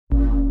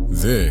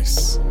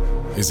This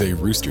is a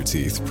Rooster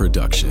Teeth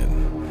production.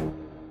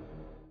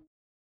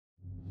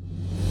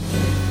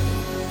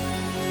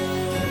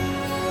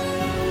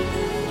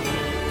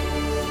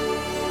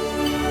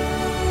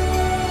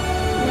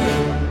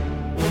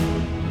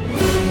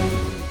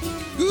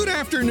 Good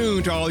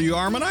afternoon to all you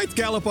Armonites.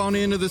 Gallop on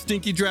into the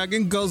Stinky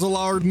Dragon, guzzle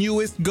our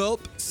newest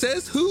gulp,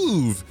 says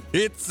Hoove.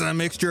 It's a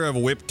mixture of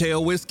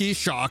whiptail whiskey,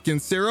 shock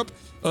and syrup,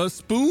 a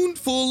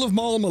spoonful of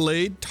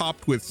marmalade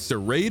topped with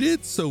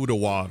serrated soda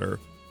water.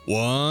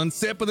 One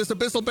sip of this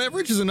abyssal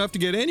beverage is enough to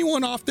get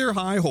anyone off their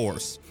high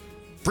horse.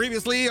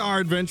 Previously, our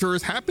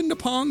adventurers happened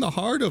upon the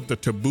heart of the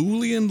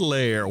Tabulian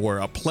lair, where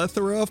a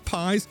plethora of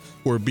pies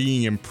were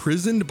being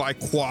imprisoned by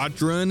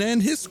Quadron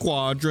and his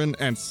squadron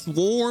and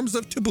swarms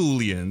of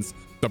Tabulians.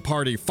 The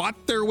party fought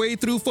their way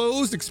through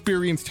foes,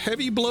 experienced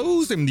heavy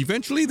blows, and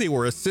eventually they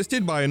were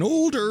assisted by an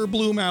old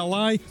Herbloom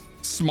ally,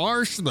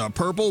 Smarsh the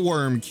Purple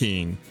Worm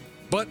King.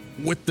 But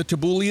with the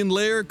Tabulian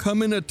lair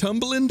coming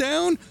a-tumbling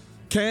down,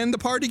 can the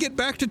party get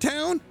back to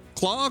town?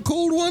 Claw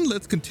Cold One,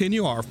 let's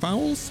continue our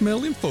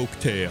foul-smelling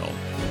folktale.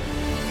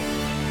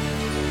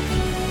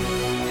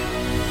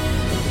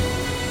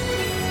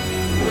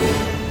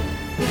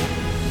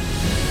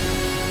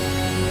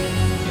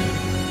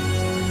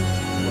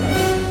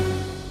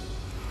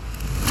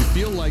 You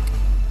feel like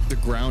the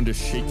ground is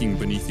shaking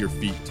beneath your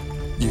feet.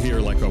 You hear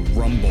like a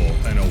rumble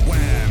and a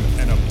wham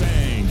and a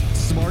bang.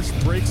 Smarsh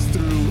breaks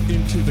through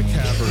into the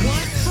cavern.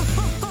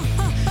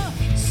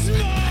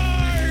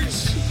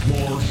 Smarsh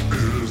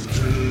is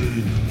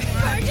king!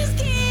 Smarsh is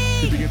king!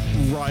 He begins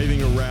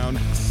writhing around,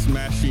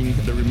 smashing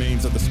the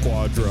remains of the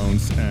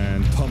squadrons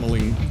and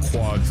pummeling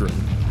Quadron.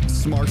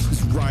 Smarsh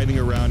is writhing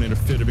around in a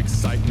fit of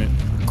excitement,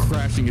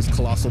 crashing his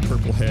colossal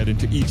purple head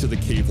into each of the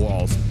cave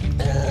walls.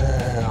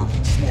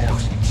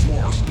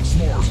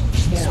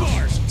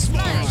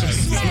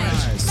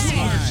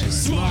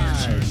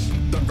 Smarsh!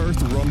 The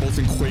earth rumbles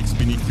and quakes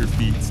beneath your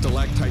feet.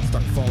 Stalactites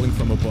start falling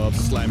from above,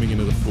 slamming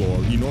into the floor.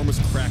 Enormous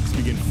cracks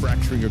begin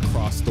fracturing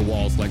across the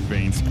walls like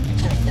veins.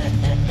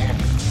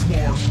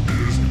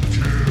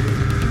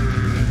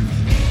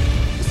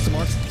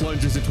 Smarsh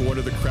plunges into one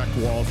of the cracked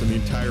walls and the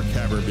entire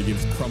cavern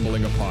begins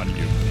crumbling upon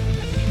you.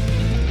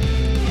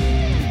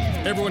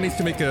 Everyone needs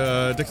to make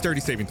a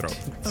dexterity saving throw.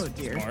 Oh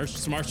dear.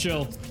 Smarsh,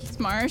 chill.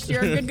 Smarsh,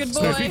 you're a good boy.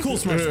 Smarsh, be cool,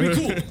 Smarsh, be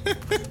cool.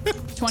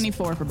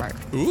 24 for Bart.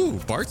 Ooh,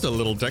 Bart's a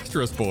little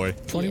dexterous boy.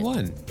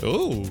 21.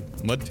 Ooh,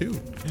 Mud 2.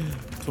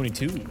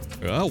 22.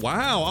 Oh,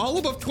 wow, all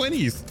above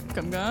 20s.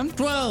 Gum.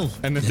 12.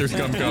 And then there's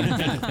Gum Gum.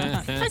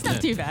 That's not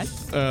too bad.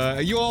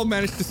 You all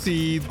managed to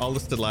see all the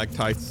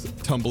stalactites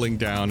tumbling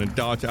down and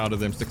dodge out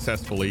of them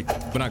successfully,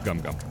 but not Gum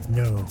Gum.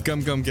 No.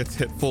 Gum Gum gets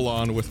hit full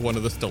on with one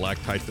of the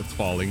stalactites that's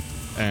falling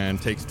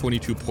and takes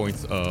 22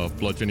 points of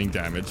bludgeoning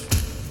damage.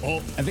 Oh,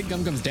 I think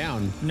Gum Gum's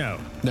down. No.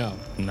 No.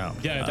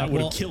 Yeah, that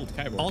would have killed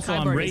Kyborg. Also,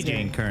 Kyborg I'm is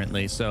raging dead.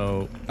 currently,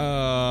 so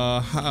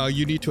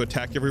You need to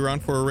attack every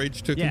round for a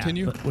rage to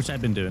continue? which I've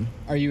been doing.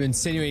 Are you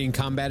insinuating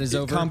combat is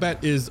over?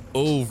 Combat is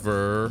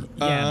over. Yeah,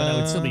 but I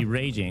would still be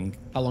raging.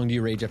 How long do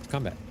you rage after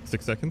combat?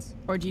 6 seconds.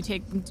 Or do you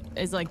take,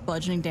 is like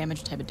bludgeoning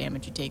damage type of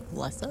damage you take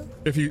less of?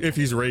 If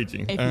he's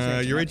raging. If he's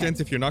raging, your rage okay. ends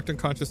if you're knocked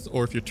unconscious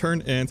or if your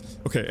turn ends.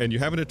 Okay, and you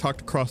haven't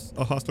attacked across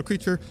a hostile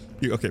creature.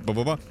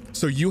 Blah.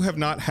 So you have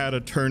not had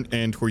a turn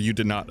end where you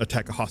did not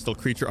attack a hostile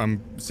creature.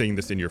 I'm saying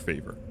this in your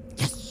favor.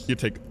 Yes.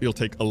 You'll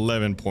take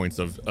 11 points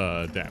of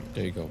damage.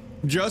 There you go.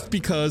 Just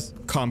because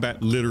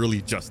combat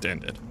literally just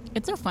ended.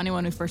 It's so funny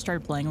when we first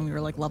started playing when we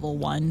were like level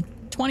 1.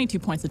 22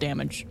 points of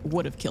damage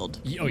would have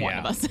killed one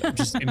of us.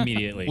 Just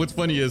immediately. What's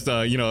funny is,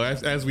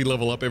 as we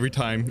level up every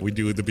time we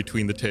do the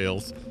Between the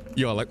Tails,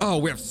 like, oh,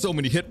 we have so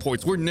many hit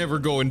points. We're never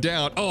going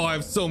down. Oh, I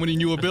have so many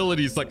new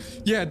abilities. Like,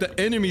 yeah, the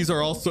enemies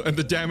are also, and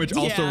the damage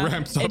also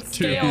ramps up it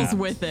too. scales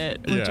with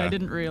it, which Yeah. I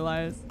didn't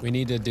realize. We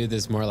need to do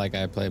this more like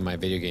I play my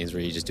video games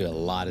where you just do a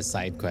lot of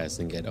side quests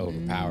and get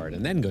overpowered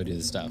and then go do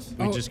the stuff.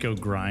 We just go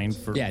grind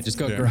for. Yeah, just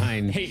go Yeah.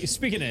 grind. Hey,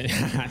 speaking of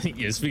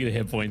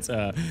hit points,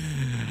 I'm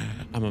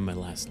on my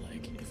last leg.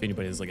 If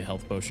anybody has like a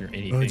health potion or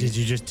anything. Oh, did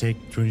you just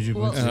take 22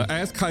 Well- points?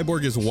 As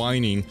Kyborg is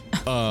whining,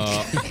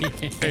 a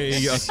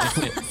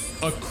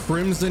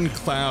crimson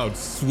cloud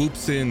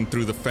swoops in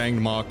through the Fanged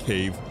Maw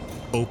cave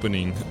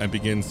opening and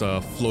begins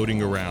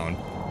floating around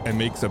and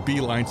makes a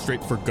beeline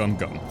straight for Gum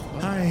Gum.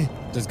 Hi.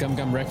 Does Gum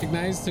Gum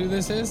recognize who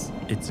this is?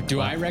 It's a Do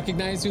I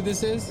recognize who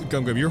this is?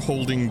 Gum Gum, you're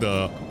holding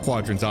the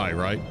Quadron's eye,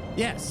 right?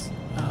 Yes.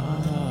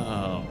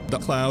 Oh, The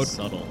cloud,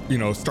 subtle.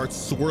 starts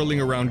swirling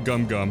around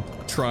Gum Gum,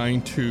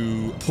 trying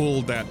to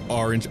pull that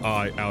orange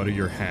eye out of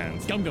your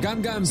hands. Gum Gum.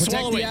 Gum Gum, protect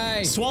Swallow the it.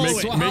 eye. Swallow Make,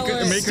 it. Swallow make, it.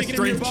 a, make a Stick it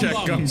in your strength check,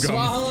 bum-bum. Gum Gum.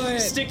 Swallow it.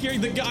 Stick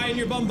the guy in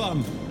your bum.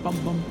 Bum bum.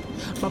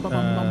 Bum bum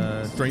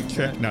bum. Strength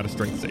check, not a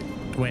strength save.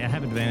 Wait, I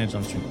have advantage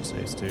on strength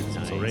saves too, since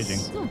I'm still raging.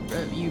 Oh,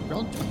 you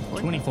rolled 24.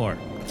 24.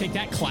 Take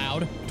that,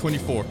 cloud.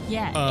 24.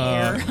 Yeah,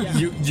 air.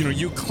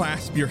 You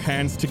clasp your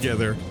hands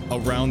together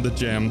around the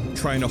gem,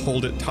 trying to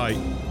hold it tight,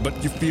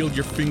 but you feel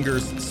your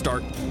fingers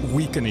start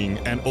weakening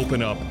and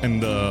open up,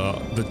 and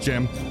the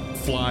gem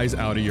flies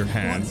out of your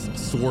hands,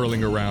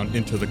 swirling around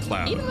into the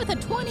cloud. Even with a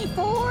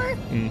 24?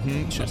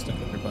 Chest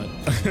under her butt.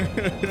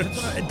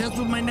 That's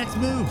what my next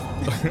move.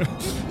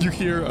 You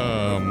hear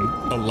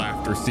a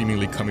laughter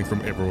seemingly coming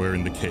from everywhere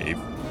in the cave.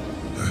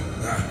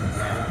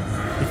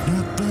 It's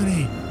not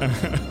funny.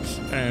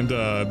 And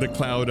the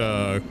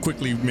cloud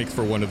quickly makes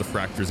for one of the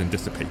fractures and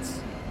dissipates.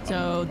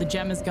 So the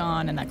gem is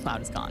gone and that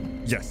cloud is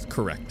gone. Yes,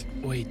 correct.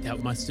 Wait,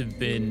 that must have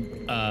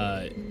been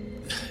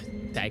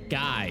that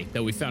guy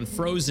that we found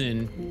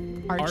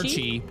frozen,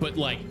 Archie? but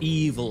like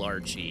evil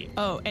Archie.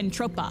 Oh, and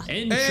Tropa.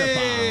 And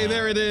Hey,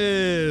 there it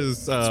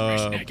is.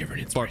 Inspiration die, give her an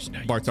inspiration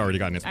die. Bart's already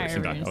got an I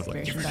inspiration die. already I was like,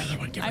 inspiration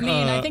die. give I her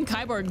mean, I think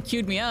Kyborg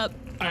queued me up.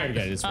 I already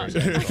got his first.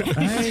 Yeah,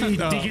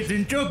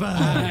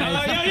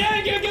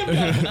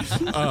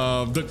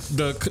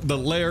 the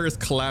lair is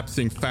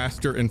collapsing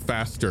faster and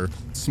faster.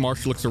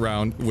 Smarsh looks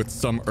around with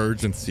some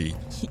urgency,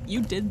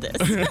 You did this.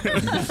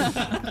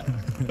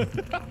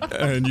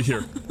 and you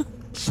hear,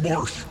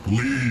 Smarsh,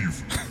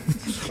 leave.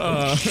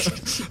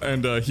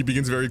 and he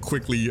begins very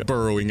quickly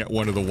burrowing at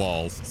one of the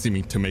walls,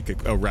 seeming to make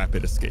a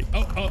rapid escape.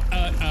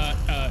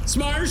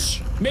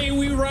 Smarsh, may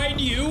we ride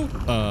you?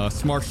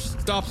 Smarsh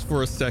stops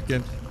for a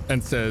second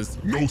and says,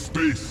 No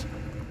space.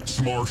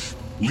 Smarsh,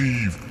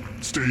 leave.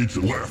 Stage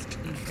left.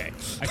 Okay.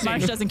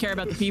 Marsh doesn't care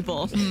about the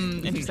people.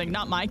 Interesting.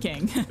 Not my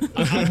king.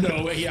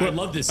 No, yeah, I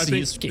love this. I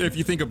think if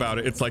you think about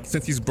it, it's like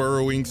since he's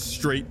burrowing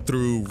straight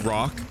through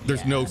rock,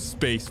 there's no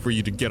space for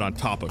you to get on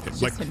top of him.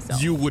 Like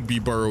himself. you would be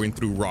burrowing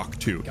through rock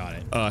too. Got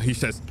it. He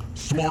says,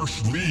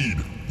 Smarsh, lead.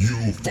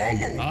 You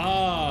follow.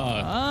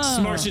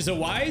 Smarsh is a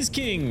wise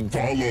king.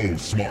 Follow,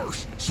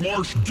 Smarsh.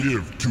 Smarsh,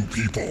 give to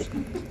people.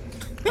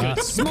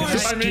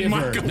 Smarsh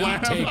giver,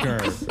 not taker.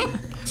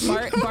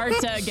 Bart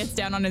gets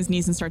down on his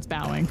knees and starts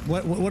bowing.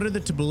 What are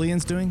the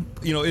Tabulians doing?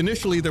 you know,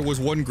 initially there was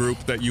one group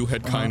that you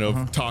had kind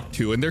of talked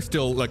to, and they're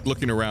still like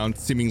looking around,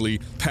 seemingly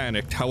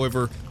panicked.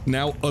 However,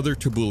 now other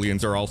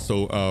Tabulians are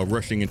also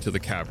rushing into the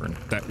cavern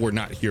that were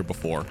not here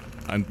before,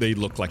 and they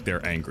look like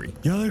they're angry.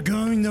 Y'all are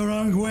going the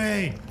wrong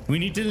way. We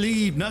need to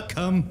leave, not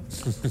come.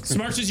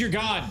 Smarsh is your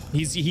god.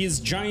 He is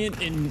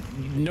giant and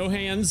no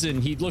hands,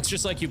 and he looks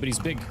just like you, but he's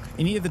big.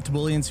 Any of the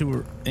Tabulians who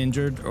were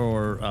injured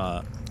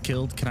or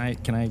killed, can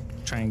I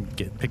try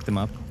and pick them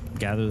up,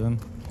 gather them?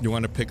 You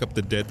want to pick up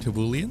the dead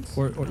Tabulians?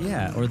 Or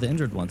the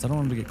injured ones. I don't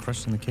want them to get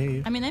crushed in the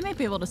cave. I mean, they might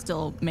be able to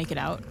still make it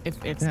out if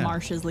Yeah.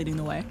 Marsh is leading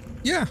the way.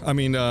 Yeah, I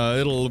mean,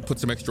 it'll put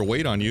some extra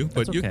weight on you,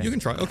 but That's you okay. can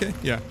try. Okay,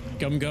 yeah.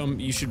 Gum,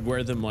 you should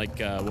wear them like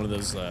one of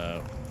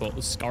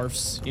those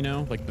scarves, you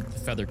know, like the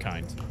feather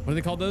kind. What are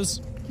they called, those?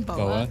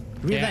 Boa.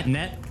 Do we Yeah. have that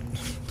net?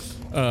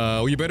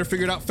 Well, you better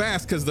figure it out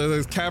fast because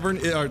the cavern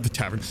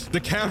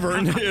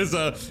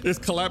is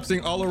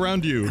collapsing all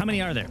around you. How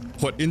many are there?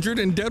 What, injured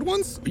and dead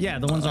ones? Yeah,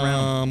 the ones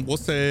around. We'll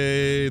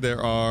say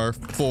there are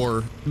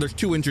 4. There's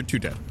 2 injured, 2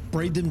 dead.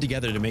 Braid them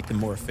together to make them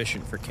more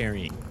efficient for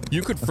carrying.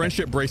 You could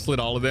friendship bracelet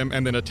all of them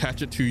and then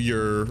attach it to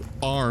your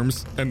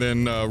arms and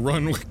then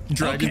run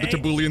dragging the Okay.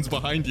 Tabulians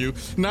behind you.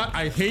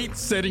 I hate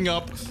setting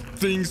up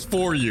things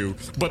for you,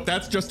 but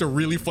that's just a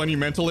really funny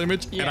mental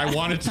image, and I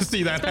wanted to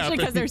see that Especially happen.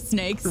 because they're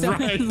snakes, so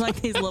Right. it's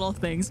like these little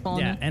things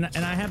falling. Yeah, and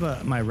I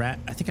have my rat.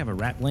 I think I have a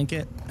rat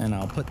blanket, and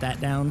I'll put that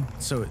down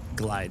so it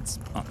glides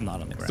not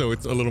on the ground. So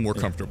it's a little more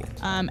comfortable.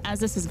 As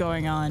this is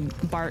going on,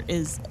 Bart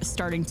is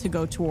starting to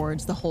go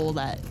towards the hole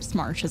that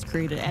Smarsh has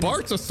created. And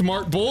Bart's a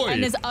smart boy.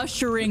 and is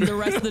ushering the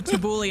rest of the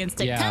Tabulians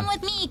to Yeah. come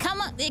with me,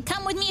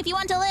 come with me if you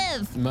want to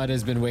live. Mud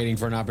has been waiting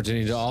for an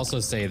opportunity to also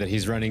say that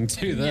he's running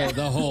to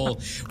the hole.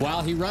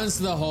 While he runs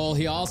to the hole,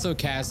 he also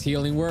casts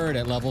Healing Word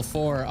at level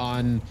 4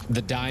 on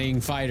the dying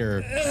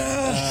fighter.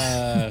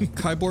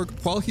 Kyborg,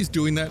 while he's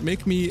doing that,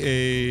 make me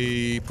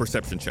a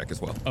perception check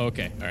as well.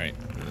 Okay, all right.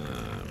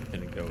 I'm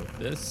gonna go with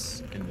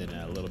this, and then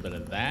a little bit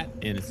of that,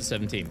 and it's a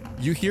 17.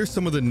 You hear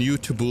some of the new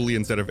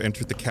Tabulians that have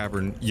entered the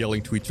cavern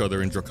yelling to each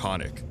other in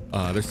Draconic.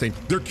 They're saying,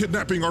 They're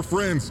kidnapping our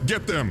friends.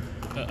 Get them.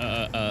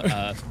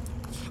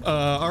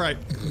 all right.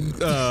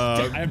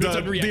 have no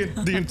time to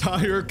react. The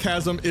entire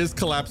chasm is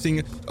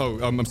collapsing. Oh,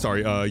 I'm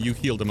sorry. You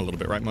healed him a little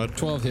bit, right, Mud?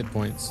 12 hit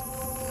points.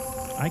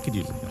 I could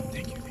use it.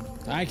 Thank you.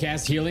 I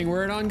cast Healing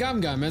Word on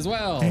Gum Gum as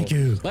well. Thank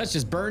you. Let's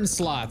just burn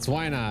slots.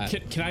 Why not?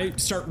 Can I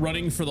start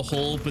running for the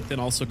hole, but then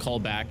also call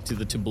back to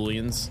the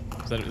Tabulians?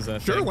 Is that a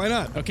Sure, thing? why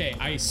not? Okay,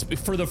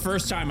 for the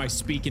first time I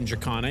speak in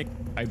Draconic.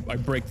 I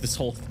break this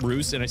whole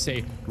ruse and I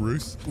say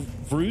Ruse?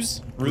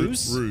 ruse.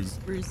 Ruse.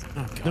 Bruce.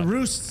 The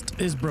roost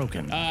is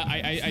broken.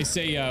 I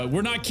say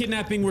we're not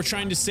kidnapping. We're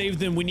trying to save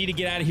them. We need to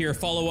get out of here.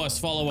 Follow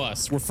us.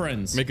 We're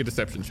friends. Make a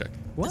deception check.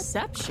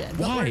 Deception.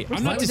 Why?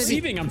 I'm not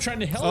deceiving. I'm trying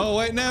to help. Oh,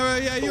 wait, no,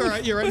 yeah, you're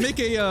right. Make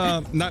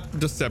a, not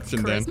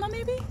deception then. Charisma,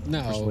 maybe?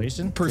 No.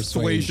 Persuasion?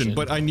 Persuasion,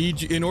 but I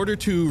need you, in order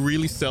to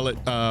really sell it,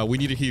 we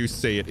need to hear you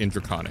say it in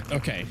Draconic.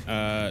 Okay.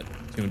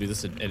 you want to do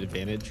this at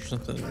advantage or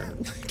something?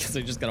 Because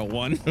I just got a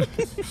 1.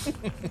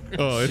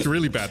 Oh, it's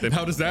really bad. Then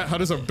how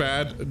does a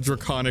bad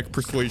draconic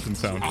persuasion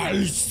sound?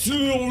 I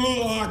still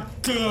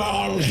like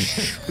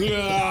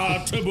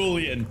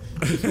Tibulian.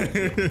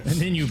 And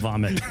then you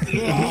vomit.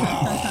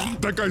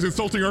 That guy's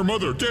insulting our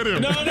mother. Get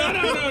him.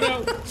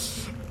 No.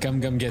 Gum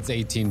Gum gets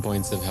 18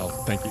 points of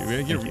health. Thank you.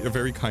 You're a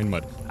very kind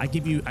Mud.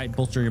 I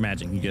bolster your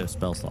magic. You get a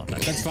spell slot.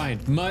 That's fine.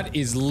 Mud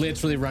is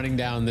literally running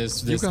down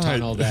this guys-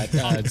 tunnel that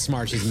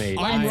Smarsh has made.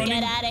 I'm Let's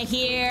running. get out of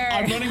here.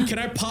 I'm running. Can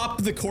I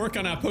pop the cork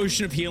on a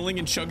potion of healing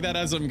and chug that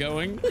as I'm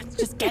going?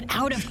 Just get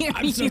out of here.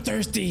 I'm so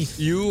thirsty.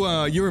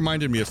 You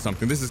reminded me of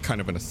something. This is kind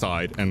of an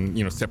aside and,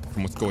 separate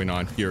from what's going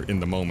on here in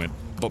the moment.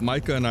 But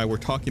Micah and I were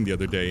talking the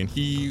other day, and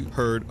he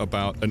heard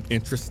about an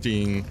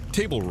interesting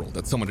table rule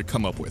that someone had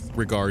come up with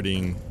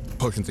regarding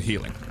potions of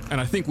healing. And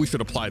I think we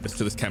should apply this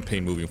to this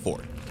campaign moving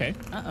forward. Okay.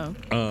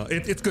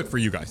 It's good for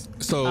you guys.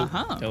 So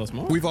Tell us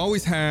more. we've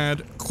always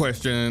had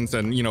questions,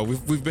 and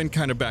we've been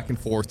kind of back and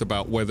forth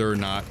about whether or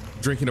not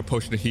drinking a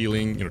potion of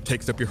healing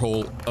takes up your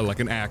whole like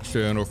an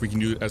action, or if we can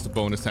do it as a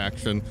bonus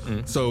action.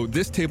 So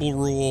this table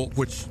rule,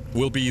 which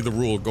will be the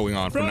rule going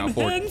on from now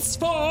forward,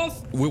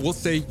 henceforth. we'll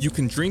say you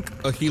can drink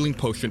a healing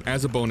potion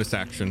as a bonus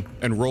action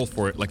and roll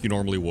for it like you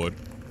normally would,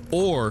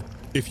 or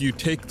if you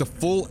take the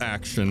full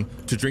action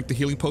to drink the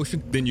healing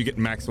potion, then you get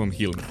maximum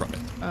healing from it.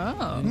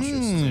 Oh.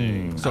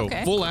 Interesting. So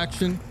Okay. full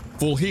action,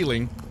 full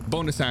healing,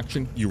 bonus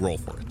action, you roll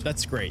for it.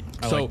 That's great.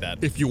 I So like that.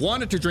 if you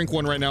wanted to drink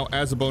one right now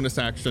as a bonus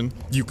action,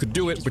 you could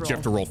do it, Just but you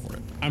have to roll for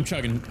it. I'm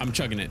chugging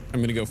it.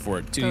 I'm gonna go for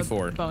it.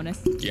 2d4.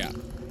 Bonus. Yeah.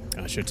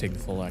 I should take the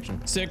full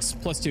action. 6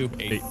 plus 2,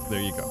 8. 8.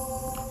 There you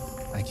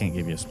go. I can't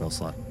give you a spell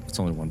slot. It's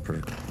only one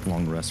per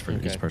long rest for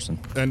Okay. each person.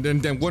 And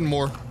then one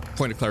more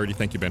point of clarity.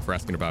 Thank you, Ben, for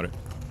asking about it.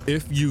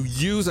 If you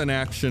use an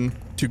action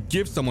to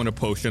give someone a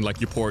potion,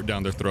 like you pour it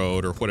down their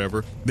throat or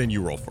whatever, then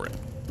you roll for it.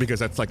 Because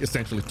that's like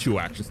essentially 2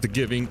 actions, the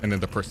giving and then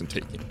the person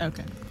taking.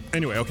 Okay.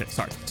 Anyway, okay,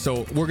 sorry.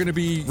 So we're going to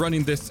be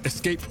running this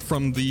escape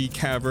from the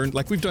cavern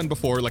like we've done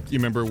before. Like you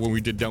remember when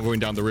we did going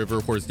down the river,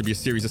 where it's going to be a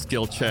series of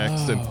skill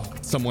checks and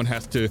someone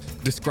has to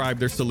describe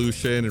their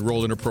solution and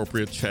roll an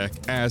appropriate check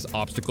as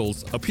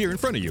obstacles appear in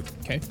front of you.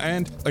 Okay.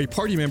 And a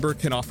party member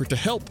can offer to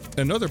help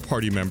another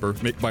party member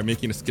by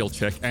making a skill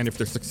check. And if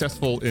they're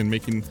successful in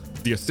making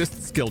the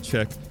assist skill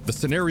check, the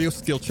scenario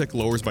skill check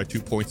lowers by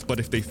 2 points. But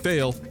if they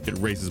fail, it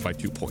raises by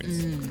 2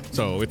 points.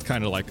 So it's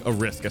kind of like a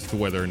risk as to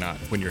whether or not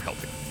when you're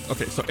helping.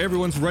 Okay, so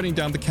everyone's running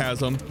down the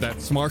chasm that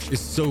Smarsh is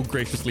so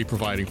graciously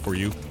providing for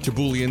you.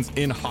 Tibulian's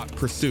in hot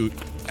pursuit.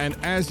 And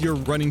as you're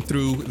running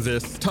through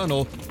this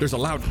tunnel, there's a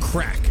loud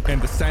crack,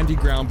 and the sandy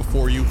ground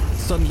before you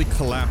suddenly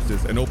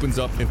collapses and opens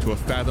up into a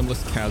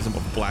fathomless chasm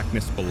of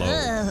blackness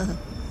below.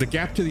 The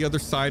gap to the other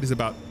side is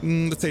about,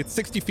 let's say it's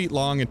 60 feet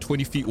long and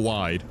 20 feet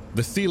wide.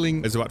 The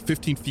ceiling is about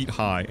 15 feet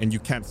high, and you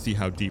can't see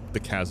how deep the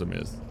chasm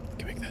is.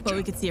 Can make that But we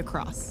jump. could see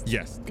across.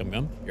 Yes.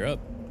 Gum, you're up.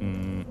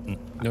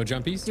 No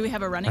jumpies? Do we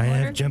have a running I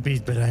order? have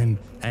jumpies, but I'm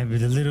a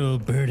little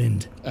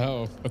burdened.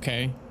 Oh,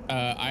 okay.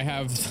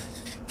 I've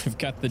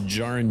got the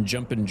jar and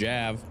jump and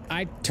jab.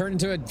 I turn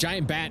into a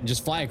giant bat and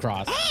just fly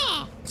across.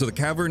 So the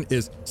cavern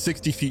is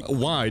 60 feet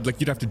wide,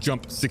 like you'd have to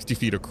jump 60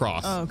 feet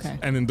across. Oh, okay.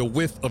 And then the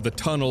width of the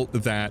tunnel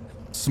that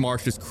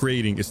Smarsh is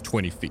creating is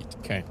 20 feet.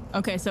 Okay.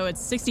 Okay, so it's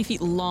 60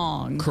 feet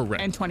long.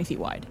 Correct. And 20 feet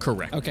wide.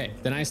 Correct. Okay,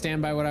 then I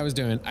stand by what I was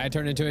doing. I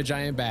turn into a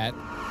giant bat.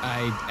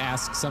 I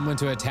ask someone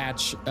to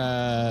attach,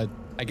 I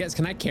guess,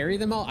 can I carry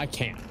them all? I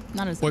can't.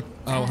 Not as. What?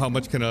 How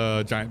much can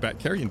a giant bat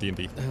carry in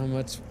D&D? How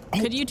much?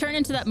 Could you turn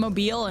into that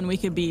mobile and we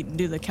could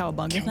do the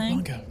cowabunga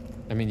thing?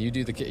 I mean, you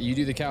do the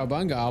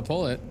cowabunga, I'll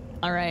pull it.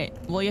 All right.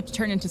 Well, you have to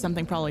turn into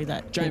something probably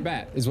that Giant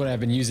bat is what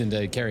I've been using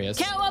to carry us.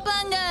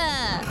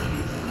 Cowabunga!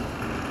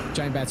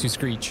 Giant bats who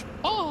screech.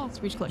 Oh,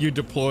 screech click. You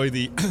deploy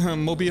the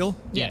mobile,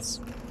 Yes.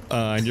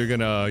 and you're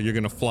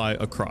gonna fly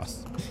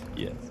across.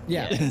 Yes.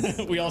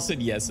 Yeah. We all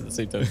said yes at the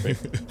same time.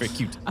 Very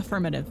cute.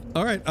 Affirmative.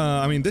 All right.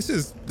 I mean,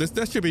 this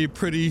should be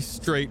pretty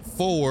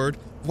straightforward.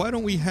 Why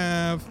don't we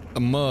have a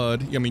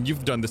Mud? I mean,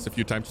 you've done this a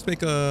few times. Just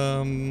make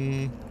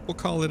we'll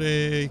call it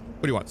a.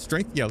 What do you want?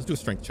 Strength? Yeah, let's do a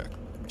strength check.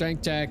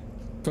 Strength check.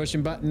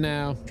 Pushing button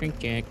now. Drink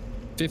kick.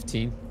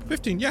 15.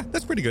 15. Yeah,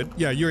 that's pretty good.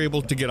 Yeah, you're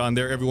able to get on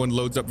there. Everyone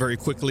loads up very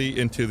quickly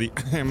into the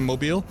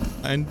mobile,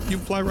 and you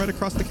fly right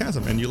across the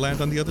chasm, and you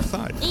land on the other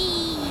side.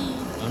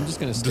 I'm just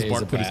going to Does stay as a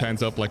Bart put his bat.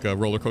 hands up like a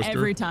roller coaster?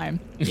 Every time.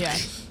 Yeah.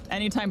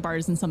 Anytime Bart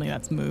is in something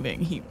that's moving,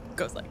 he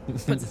goes like,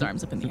 puts his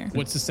arms up in the air.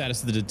 What's the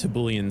status of the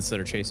Tibulians that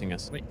are chasing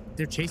us? Wait,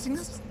 they're chasing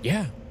us?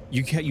 Yeah.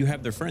 You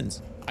have their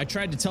friends. I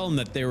tried to tell them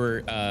that they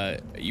were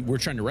we're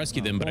trying to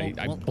rescue them, but I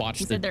botched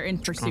He the said they're in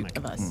pursuit draconic.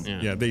 of us.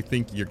 Yeah, they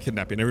think you're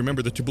kidnapping. And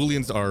remember, the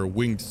Tibulians are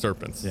winged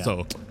serpents, Yeah.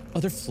 so Oh,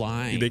 they're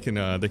flying. they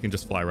can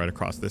just fly right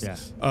across this.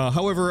 Yeah.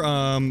 However,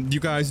 you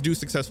guys do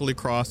successful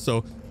cross,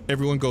 so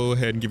everyone go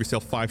ahead and give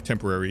yourself 5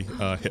 temporary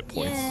hit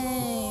points.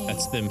 Yay.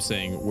 That's them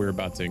saying we're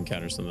about to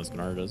encounter something that's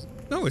gonna hurt us.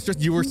 No, it's just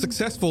you were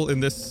successful in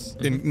this,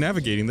 in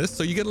navigating this,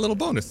 so you get a little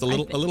bonus, a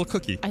little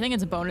cookie. I think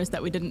it's a bonus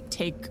that we didn't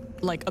take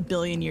like a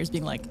billion years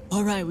being like,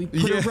 all right, we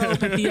put a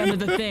rope at the end of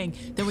the thing,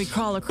 then we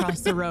crawl across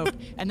the rope,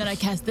 and then I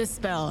cast this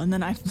spell, and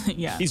then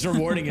yeah. He's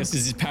rewarding us.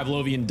 He's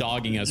Pavlovian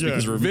dogging us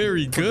because we're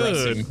very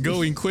progressing. good,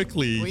 going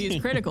quickly. We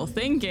use critical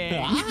thinking.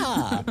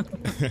 Ah.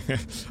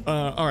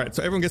 All right,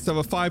 so everyone gets to have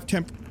a 5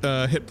 temp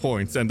hit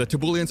points, and the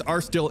Tabulians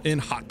are still in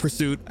hot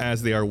pursuit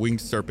as they are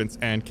winged serpents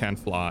and can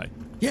fly.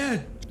 Yeah,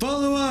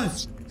 follow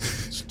us.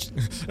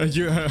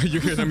 You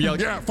hear them yell,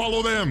 Yeah,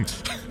 follow them.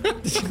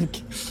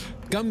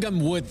 Gum Gum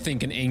would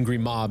think an angry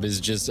mob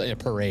is just a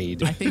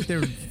parade. I think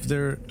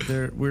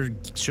we're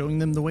showing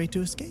them the way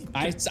to escape.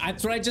 That's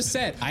what I just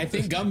said. I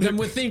think Gum Gum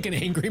would think an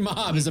angry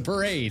mob is a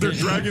parade. They're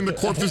dragging the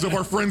corpses of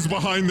our friends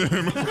behind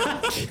them.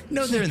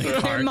 No, they're in the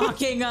They're cart.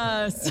 mocking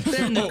us.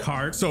 They're in the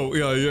cart. So,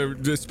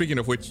 speaking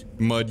of which,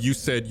 Mud, you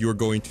said you were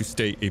going to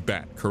stay a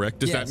bat, correct?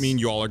 Does that Yes. mean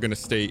you all are going to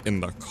stay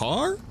in the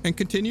car and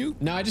continue?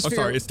 No, I just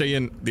sorry, figure- stay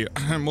in the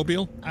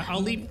mobile?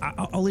 I'll leave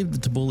the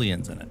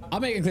Tabulians in it.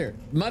 I'll make it clear.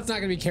 Mud's not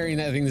going to be carrying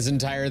that thing this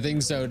entire thing,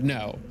 so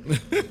no.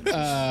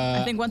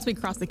 I think once we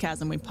cross the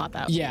chasm, we pop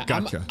out. Yeah,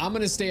 Gotcha. I'm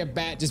going to stay a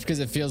bat just because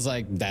it feels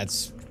like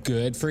that's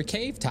good for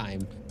cave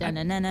time. I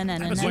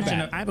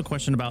have a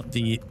question about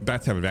the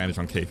Bats have advantage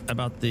on cave.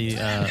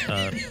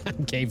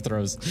 Cave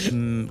throws.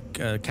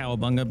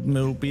 Cowabunga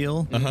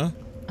mobile.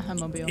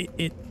 Mobile.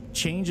 It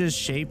changes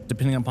shape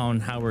depending upon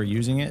how we're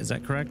using it. Is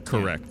that correct?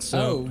 Correct.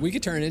 So we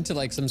could turn it into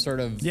like some sort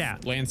of Yeah.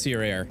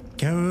 Lancier Air.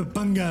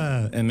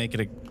 Cowabunga, and make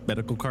it a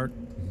medical cart.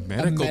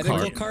 Medical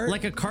cart.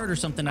 Like a cart or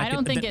something. I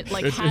don't think it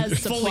like has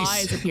fully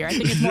supplies up here. I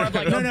think it's more of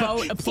like a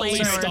boat, a plane,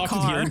 or a stocked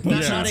car. here.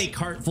 Not a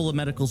cart full of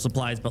medical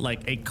supplies, but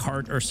like a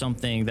cart or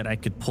something that I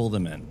could pull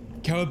them in.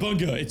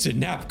 Cowabunga, it's a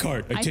nap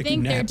cart. I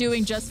think they're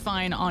doing just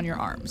fine on your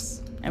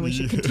arms, and we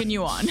should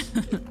continue on.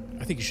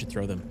 I think you should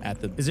throw them at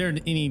the Is there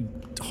any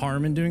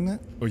harm in doing that?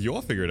 Well, you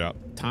all figure it out.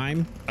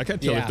 time. I can't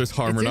tell Yeah. if there's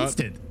harm or It's not.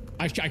 instant.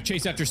 I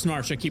chase after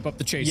Smarsh. I keep up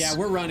the chase. Yeah,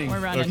 we're running. We're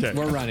running. Okay.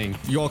 We're running.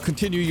 You all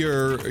continue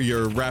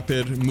your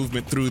rapid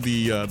movement through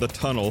the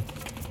tunnel,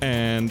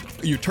 and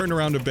you turn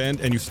around a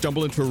bend and you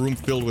stumble into a room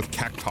filled with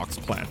cactox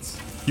plants.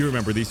 You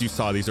remember these? You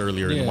saw these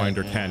earlier in Yeah.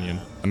 Winder Canyon.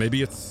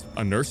 Maybe it's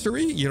a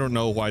nursery. You don't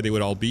know why they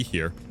would all be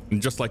here.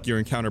 And just like your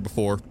encounter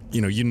before,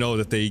 you know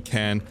that they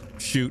can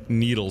shoot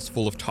needles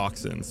full of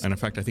toxins. And in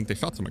fact, I think they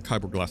shot some at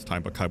Kyborg last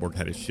time, but Kyborg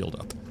had his shield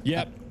up.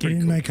 Yep. Get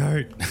in my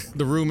cart.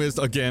 The room is,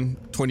 again,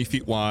 20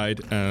 feet wide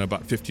and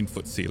about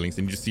 15-foot ceilings,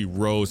 and you just see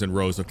rows and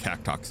rows of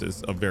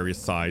cactoxes of various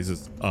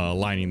sizes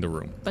lining the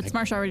room. But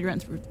Smarsh already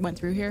went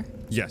through here,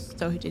 Yes.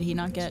 so did he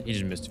not get? You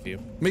just missed a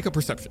few. Make a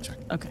perception check.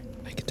 Okay,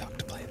 I can talk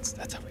to plants.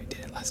 That's how we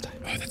did it last time.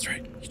 Oh, that's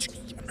right.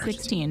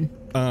 16.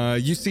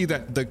 You see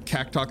that the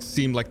cactox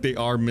seem like they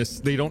are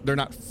they're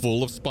not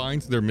full of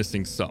spines, they're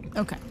missing some.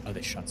 Okay. Oh,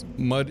 they shot some.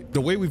 Mud,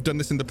 the way we've done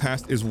this in the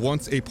past is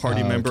once a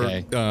party member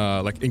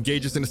okay. like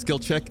engages in a skill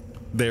check,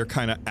 they're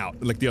kind of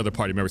out. Like the other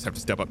party members have to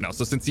step up now.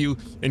 So since you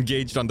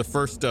engaged on the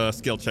first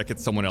skill check,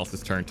 it's someone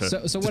else's turn to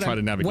try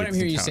to navigate. What I'm this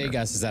hearing you say, encounter.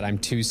 Gus, is that I'm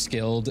too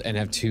skilled and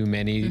have too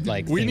many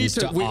like We need things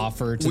to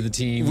offer to the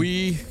team.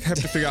 We have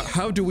to figure out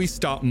how do we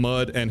stop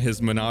Mud and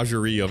his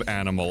menagerie of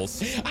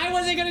animals. I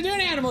wasn't gonna do an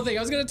animal thing. I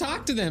was gonna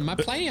talk to them. My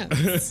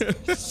plants,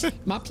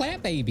 my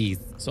plant babies.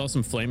 Saw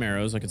some flame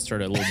arrows. I could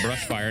start a little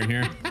brush fire in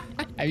here.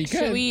 I mean,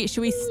 Should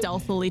we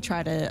stealthily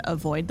try to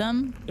avoid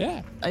them?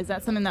 Yeah. Is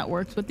that something that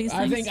works with these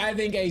I things?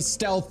 think a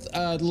stealth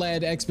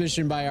led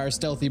expedition by our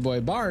stealthy boy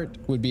Bart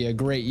would be a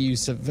great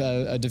use of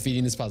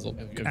defeating this puzzle.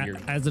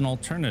 As an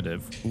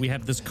alternative, we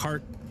have this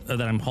cart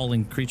that I'm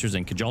hauling creatures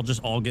in. Could y'all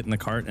just all get in the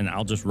cart and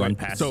I'll just run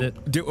past So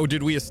it?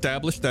 did we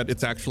establish that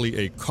it's actually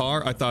a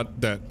car? I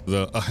thought that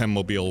the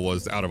Ahemmobile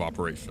was out of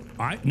operation.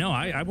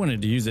 I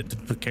wanted to use it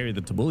to carry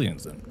the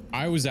Tabulians in.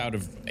 I was out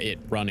of it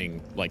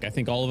running. Like I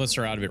think all of us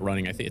are out of it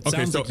running. I think it Okay,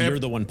 sounds so like you're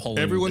the one pulling.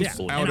 Everyone's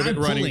Yeah, out and of it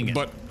I'm running, pulling it.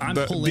 but I'm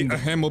the pulling the-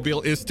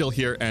 Ahemmobile is still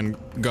here, and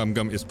Gum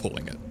Gum is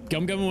pulling it.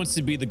 Gum Gum wants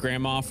to be the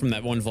grandma from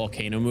that one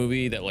volcano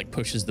movie that like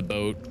pushes the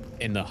boat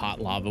in the hot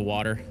lava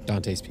water.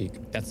 Dante's Peak.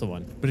 That's the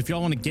one. But if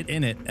y'all want to get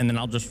in it, and then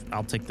I'll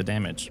take the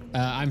damage.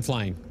 I'm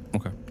flying.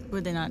 Okay.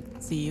 Would they not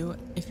see you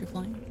if you're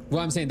flying?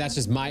 Well, I'm saying that's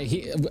just my.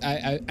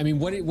 I mean,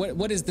 what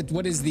is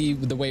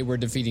the way we're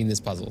defeating this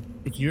puzzle?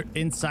 If you're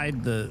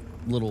inside the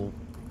little,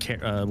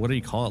 what do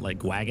you call it?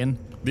 Like wagon?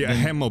 The then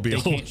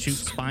Ahemmobile. They can't shoot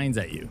spines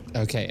at you.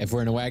 Okay, if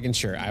we're in a wagon,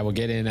 sure, I will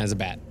get in as a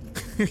bat.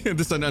 This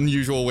is an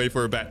unusual way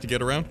for a bat to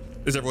get around.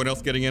 Is everyone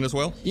else getting in as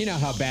well? You know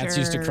how bats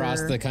used to cross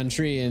Sure. the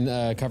country in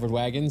covered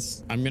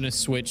wagons? I'm gonna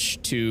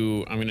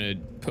I'm gonna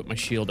put my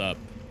shield up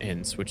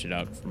and switch it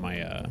out for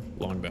my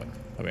longbow.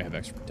 That way I have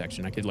extra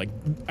protection.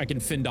 I can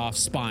fend off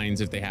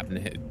spines if they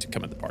happen to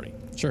come at the party.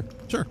 Sure.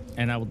 Sure.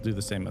 And I will do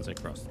the same as I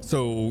cross.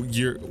 So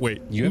You have a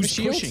Who's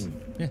shield?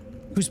 pushing? Yeah.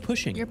 Who's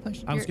pushing? You're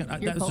pushing. I was you're, gonna-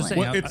 you're that was just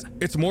pulling. saying, well,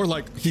 it's more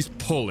like he's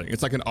pulling.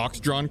 It's like an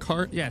ox-drawn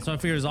cart. Yeah, so I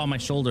figure it's all my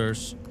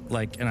shoulders,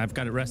 like, and I've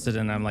got it rested,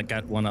 and I'm like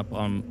got one up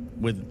on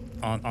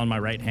on my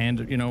right hand,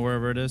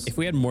 wherever it is? If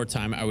we had more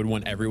time, I would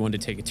want everyone to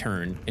take a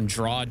turn and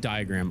draw a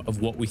diagram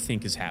of what we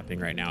think is happening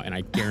right now. And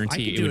I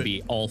guarantee it would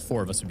be all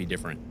 4 of us would be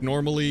different.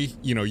 Normally,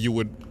 you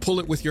would pull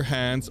it with your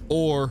hands,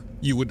 or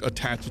you would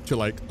attach it to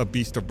like a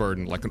beast of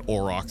burden, like an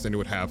aurochs, and it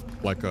would have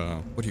like a,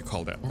 what do you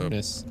call that?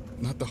 Harness.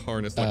 Not the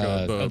harness, like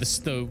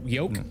The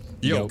yoke?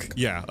 yoke.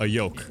 Yeah, a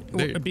yoke.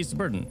 A beast of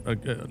burden,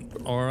 an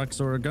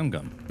oryx or a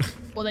gum.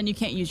 Well, then you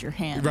can't use your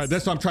hands. Right,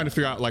 that's what I'm trying to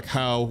figure out, like,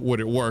 how would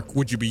it work?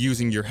 Would you be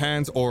using your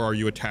hands, or are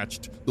you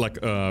attached, like,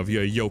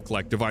 via a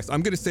yoke-like device?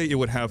 I'm going to say it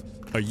would have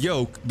a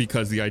yoke,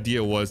 because the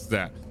idea was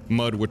that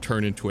mud would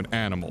turn into an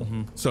animal.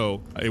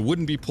 So it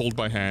wouldn't be pulled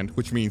by hand,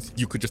 which means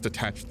you could just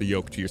attach the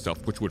yoke to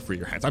yourself, which would free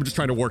your hands. I'm just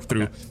trying to work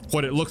through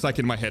what it looks like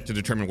in my head to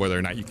determine whether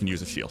or not you can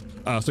use a shield.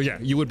 So yeah,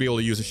 you would be able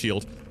to use a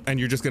shield, and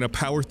you're just going to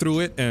power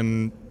through it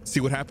and see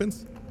what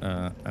happens?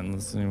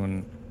 Unless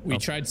anyone... We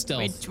tried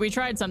stealth. We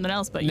tried something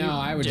else, but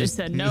I would just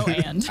said no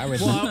and. I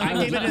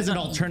gave it as an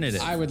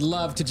alternative. I would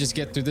love to just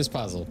get through this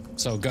puzzle.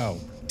 So go.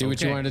 Do what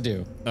you want to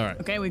do. All right.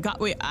 Okay,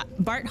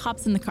 Bart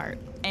hops in the cart,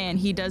 and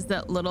he does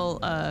that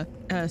little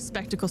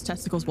spectacles,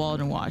 testicles,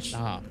 wallet, and watch.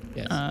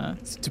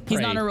 Yes.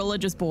 He's not a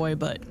religious boy,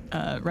 but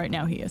right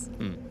now he is.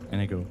 And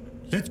I go,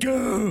 let's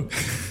go!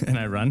 And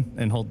I run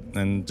and hold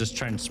and just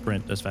try and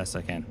sprint as fast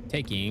as I can.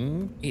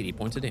 Taking 80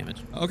 points of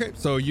damage. Okay,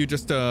 so you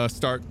just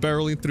start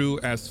barreling through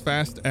as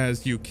fast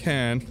as you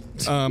can.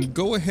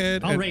 Go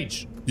ahead. I'll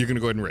rage. You're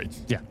gonna go ahead and rage.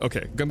 Yeah.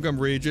 Okay. Gum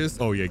rages.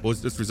 Oh yeah.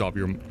 Let's just resolve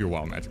your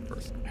wild magic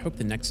first. I hope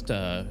the next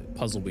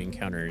puzzle we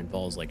encounter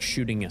involves like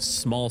shooting a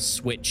small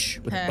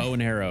switch with a bow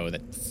and arrow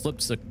that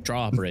flips a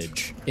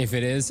drawbridge. If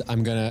it is,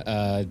 I'm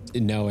gonna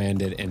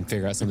no-end it and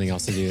figure out something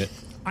else to do it.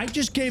 I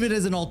just gave it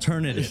as an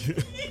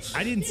alternative.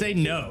 I didn't say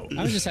no.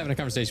 I was just having a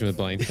conversation with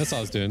Blaine. That's all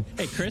I was doing.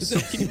 Hey, Chris,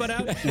 can you butt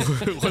out?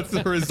 What's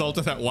the result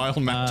of that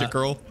wild magic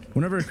roll?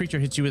 Whenever a creature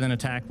hits you with an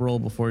attack roll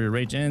before your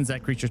rage ends,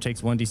 that creature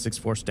takes 1d6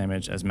 force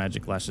damage as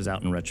magic lashes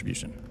out in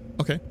retribution.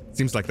 Okay.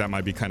 Seems like that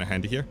might be kind of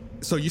handy here.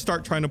 So you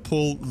start trying to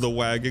pull the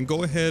wagon.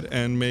 Go ahead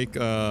and make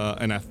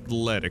an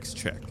athletics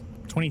check.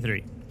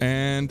 23.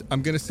 And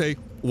I'm going to say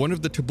one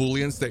of the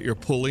Tabulians that you're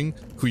pulling,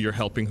 who you're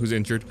helping, who's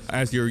injured,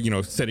 as you're,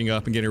 setting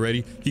up and getting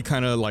ready, he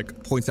kind of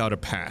like points out a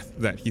path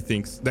that he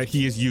thinks that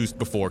he has used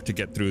before to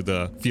get through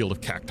the field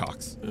of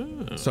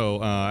Cactox.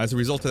 So as a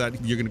result of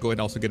that, you're going to go ahead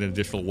and also get an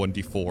additional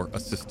 1d4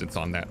 assistance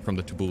on that from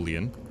the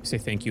Tabulian. Say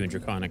thank you in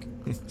Draconic.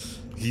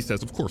 He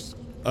says, of course.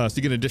 So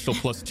you get an additional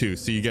 +2,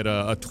 so you get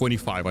a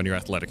 25 on your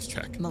athletics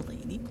check.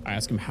 Milady. I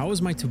ask him, how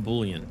is my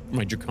Tabulian?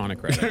 My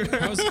Draconic, right?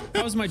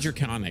 How's my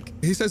Draconic?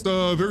 He says,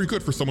 very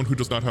good for someone who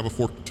does not have a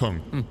forked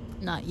tongue.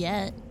 Not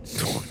yet.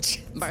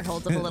 Bart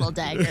holds up a little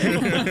dagger.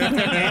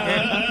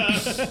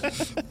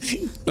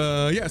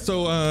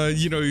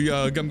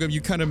 Gum,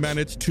 you kind of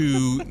manage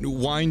to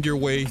wind your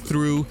way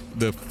through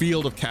the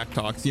field of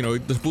Cactox.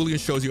 The Boolean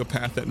shows you a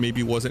path that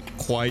maybe wasn't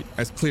quite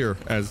as clear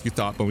as you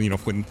thought, but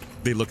when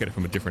they look at it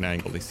from a different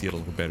angle, they see it a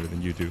little better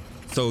than you do.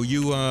 So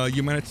you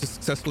manage to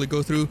successfully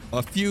go through.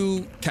 A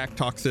few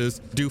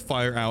Cactoxes do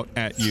fire out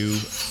at you.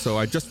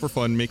 So just for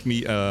fun, make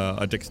me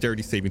a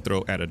dexterity saving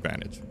throw at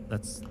advantage.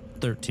 That's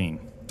 13.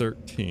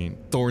 13.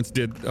 Thorns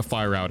did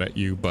fire out at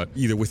you, but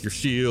either with your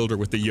shield or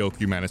with the yoke,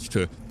 you managed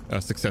to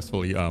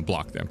successfully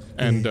block them.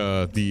 And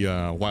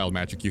the wild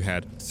magic you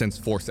had sends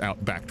force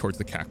out back towards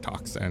the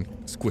Cactox and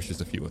squishes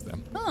a few of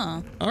them.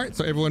 Huh. All right,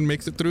 so everyone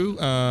makes it through.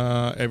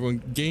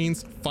 Everyone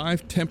gains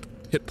 5 temp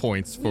hit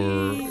points for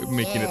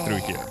making it through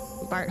here.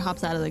 Bart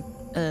hops out of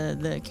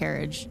the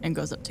carriage and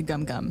goes up to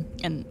Gum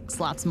and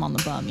slaps him on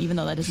the bum, even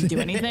though that doesn't do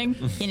anything.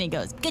 And he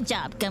goes, "Good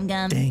job, Gum."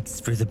 Thanks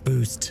for the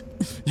boost.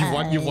 You've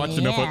watched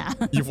yeah.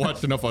 you've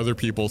watched enough other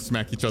people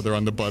smack each other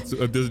on the butts.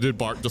 Did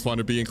Bart just want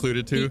to be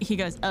included too? He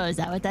goes, "Oh, is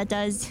that what that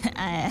does?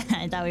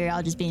 I thought we were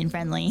all just being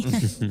friendly."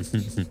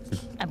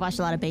 I've watched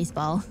a lot of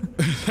baseball.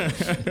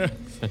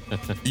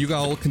 You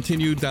all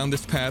continue down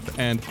this path,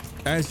 and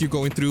as you're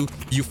going through,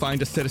 you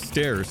find a set of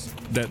stairs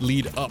that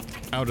lead up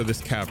out of this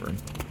cavern.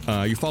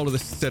 You follow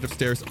this set of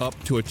stairs up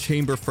to a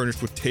chamber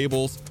furnished with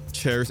tables,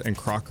 chairs, and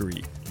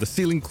crockery. The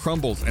ceiling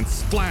crumbles and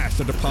splash!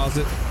 A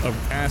deposit of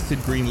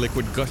acid green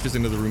liquid gushes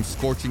into the room,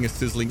 scorching and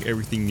sizzling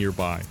everything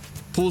nearby.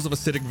 Pools of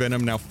acidic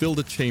venom now fill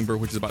the chamber,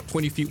 which is about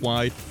 20 feet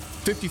wide,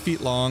 50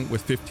 feet long,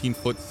 with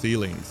 15-foot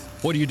ceilings.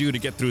 What do you do to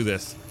get through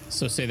this?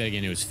 So say that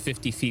again. It was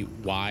 50 feet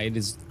wide.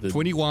 Is the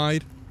 20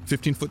 wide,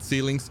 15-foot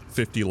ceilings,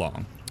 50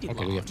 long.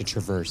 Okay, we have to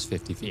traverse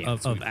 50 feet.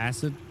 Of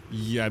acid?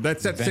 Yeah,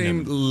 that's that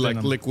Venom.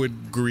 same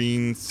liquid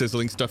green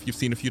sizzling stuff you've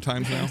seen a few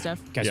times now. Stuff.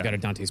 Guys, Yeah. we got to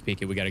Dante's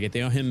Peak it. We got to get the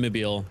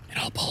Himmobile, and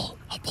I'll pull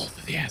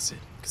through the acid.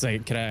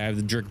 Because can I have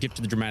the gift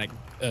of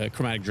the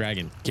chromatic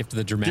dragon? Gift of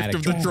the dramatic.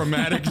 Gift of the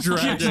dramatic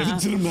dragon.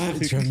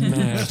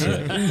 dramatic.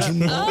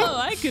 Oh,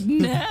 I could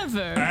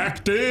never.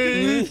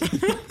 Acting.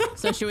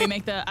 So should we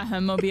make the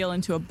Mobile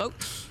into a boat?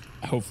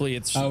 Hopefully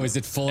it's Is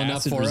it full enough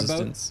acid for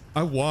resistance.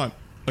 I want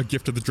a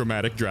gift of the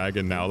dramatic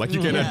dragon now. Like you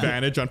get Yeah.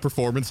 advantage on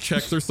performance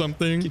checks or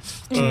something.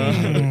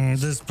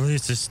 This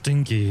place is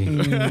stinky.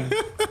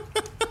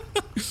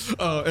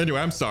 Anyway,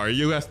 I'm sorry.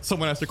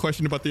 Someone asked a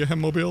question about the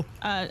Mobile.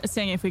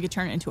 Saying if we could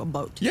turn it into a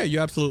boat. Yeah, you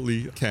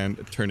absolutely can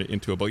turn it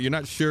into a boat. You're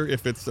not sure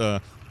if it's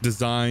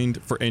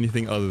designed for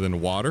anything other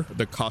than water.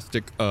 The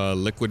caustic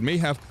liquid may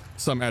have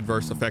some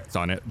adverse effects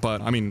on it,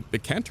 but I mean,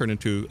 it can turn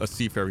into a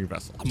seafaring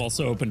vessel. I'm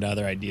also open to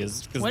other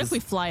ideas. What if we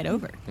fly it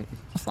over?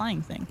 A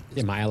flying thing.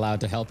 Am I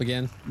allowed to help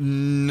again?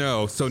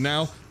 No. So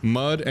now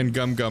Mud and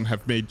Gum Gum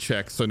have made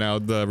checks. So now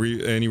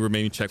any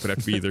remaining check would have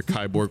to be either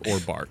Kyborg or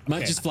Bart.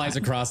 Mud just flies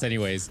across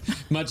anyways.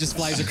 Mud just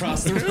flies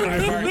across the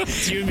room.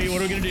 It's you and me.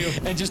 What are we gonna do?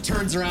 And just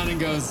turns around and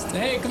goes,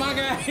 hey, come on,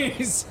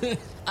 guys.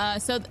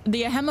 So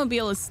the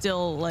Ahemobile is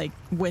still like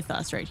with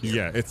us right here.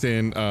 Yeah, it's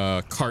in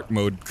cart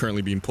mode,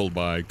 currently being pulled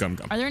by Gum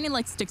Gum. Are there any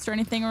like sticks or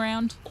anything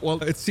around?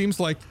 Well, it seems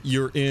like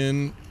you're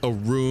in a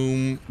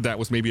room that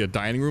was maybe a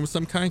dining room of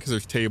some kind, because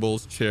there's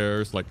tables,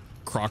 chairs, like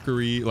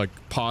crockery, like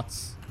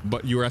pots.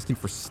 But you were asking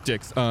for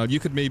sticks. You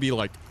could maybe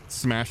like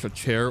smash a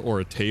chair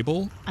or a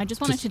table. I just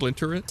wanted to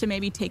splinter it. To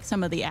maybe take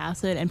some of the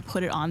acid and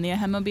put it on the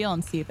Ahemobile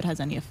and see if it has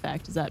any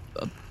effect. Is that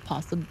a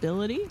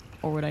possibility,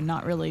 or would I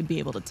not really be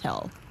able to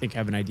tell? I think I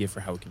have an idea for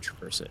how we can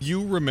traverse it.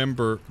 You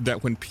remember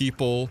that when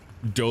people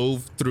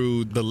dove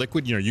through the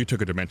liquid, you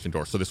took a dimension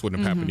door, so this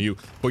wouldn't have happened to you.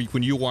 But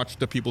when you watched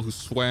the people who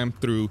swam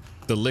through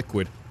the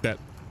liquid, that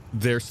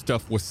their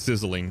stuff was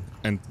sizzling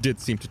and did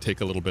seem to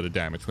take a little bit of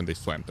damage when they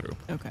swam through.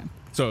 Okay.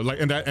 So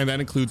and that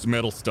includes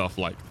metal stuff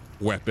like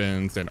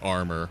weapons and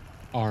armor.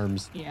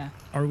 Arms. Yeah.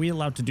 Are we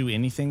allowed to do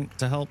anything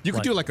to help? You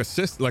could do like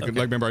assist, like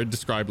remember I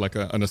described like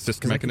an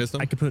assist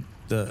mechanism. I could put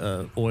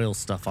the oil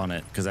stuff on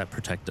it because that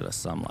protected us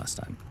some last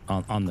time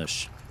on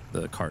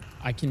the cart.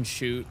 I can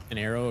shoot an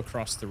arrow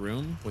across the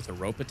room with a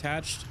rope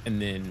attached,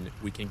 and then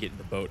we can get in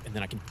the boat, and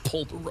then I can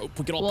pull the rope.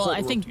 We can all pull the I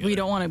rope think we together.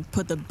 don't want to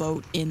put the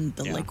boat in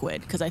the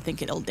liquid because I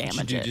think it'll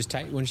damage it.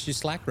 Why don't you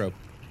slack rope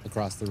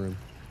across the room?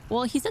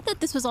 Well, he said that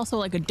this was also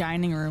like a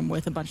dining room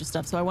with a bunch of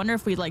stuff. So I wonder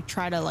if we like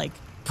try to like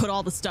put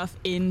all the stuff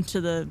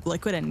into the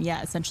liquid and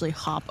essentially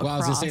hop across. Well, I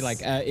was gonna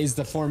say, is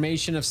the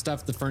formation of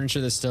stuff, the furniture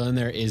that's still in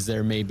there, is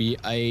there maybe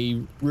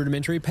a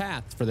rudimentary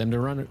path for them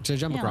to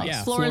jump across?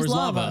 Yeah, floor is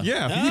lava.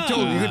 Yeah, you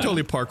could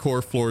totally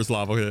parkour floor is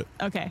lava hit.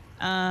 Okay.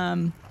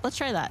 Let's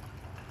try that.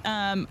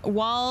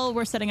 While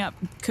we're setting up,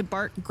 could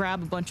Bart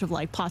grab a bunch of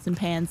like pots and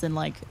pans and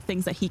like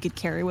things that he could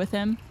carry with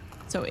him?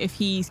 So if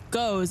he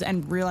goes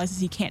and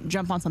realizes he can't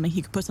jump on something,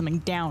 he could put something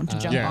down to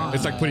jump on.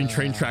 It's like putting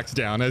train tracks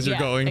down as you're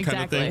going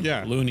kind of thing.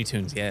 Yeah. Looney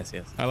Tunes. Yes.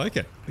 I like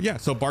it. Yeah.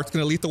 So Bart's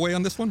going to lead the way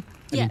on this one?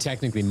 I mean,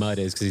 technically Mud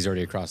is because he's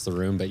already across the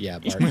room, but yeah,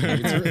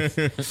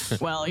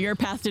 Bart. Well, your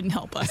path didn't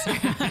help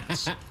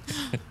us.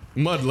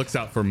 Mud looks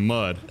out for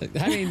mud.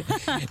 I mean,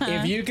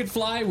 if you could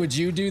fly, would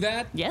you do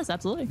that? Yes,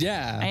 absolutely.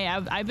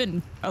 Yeah. I've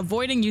been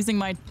avoiding using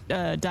my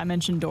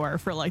dimension door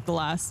for like the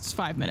last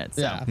 5 minutes.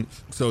 So. Yeah.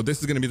 So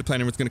this is going to be the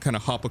plan. It's going to kind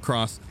of hop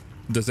across.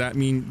 Does that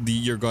mean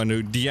you're going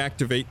to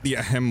deactivate the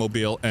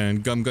Ahemmobile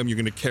and Gum Gum, you're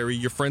going to carry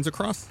your friends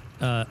across?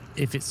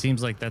 If it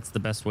seems like that's the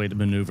best way to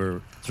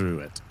maneuver through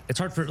it. It's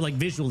hard for, like,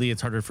 visually,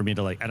 it's harder for me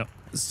to, like, I don't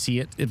see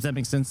it, if that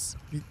makes sense.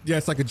 Yeah,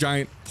 it's like a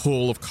giant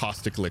pool of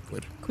caustic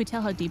liquid. Can we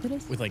tell how deep it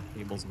is? With like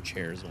tables and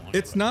chairs along.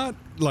 It's not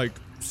like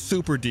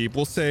super deep.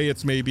 We'll say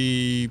it's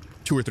maybe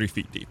 2 or 3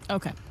 feet deep.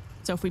 Okay.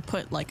 So if we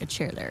put like a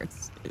chair there,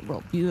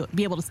 we'll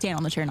be able to stand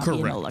on the chair, not be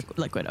in the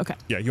liquid. Okay.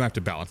 Yeah, you have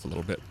to balance a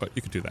little bit, but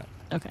you could do that.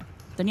 Okay.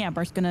 Then yeah,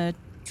 Bart's gonna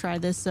try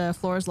this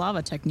floor is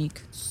lava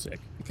technique. Sick.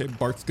 Okay,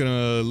 Bart's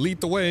gonna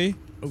lead the way.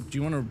 Oh, do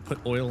you want to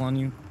put oil on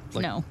you?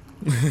 Like, No.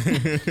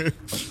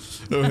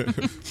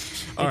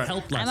 All right.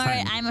 Helped last I'm all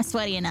right. time. I'm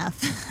sweaty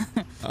enough.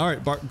 All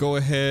right, Bart, go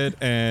ahead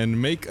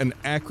and make an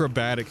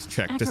acrobatics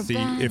check to see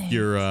if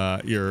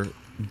you're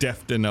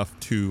deft enough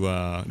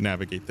to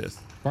navigate this.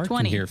 Bart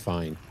 20. can hear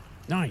fine.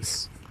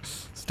 Nice.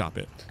 Stop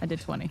it. I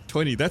did 20.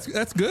 20.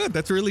 That's good.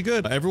 That's really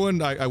good.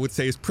 Everyone, I would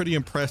say, is pretty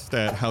impressed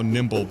at how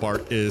nimble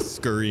Bart is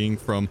scurrying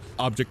from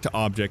object to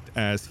object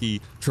as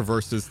he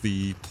traverses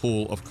the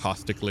pool of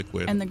caustic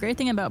liquid. And the great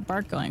thing about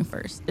Bart going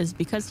first is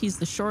because he's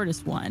the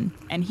shortest one,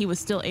 and he was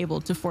still able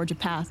to forge a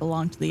path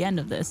along to the end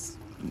of this,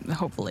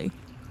 hopefully.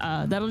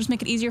 That'll just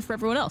make it easier for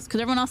everyone else,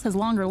 because everyone else has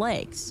longer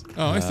legs.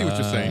 Oh, I see what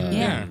you're saying.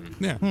 Yeah.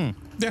 Yeah.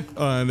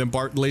 And then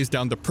Bart lays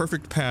down the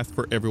perfect path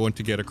for everyone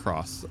to get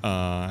across.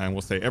 And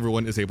we'll say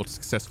everyone is able to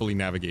successfully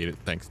navigate it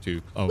thanks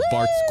to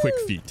Bart's quick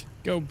feet.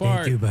 Go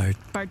Bart. Thank you, Bart.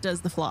 Bart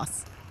does the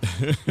floss.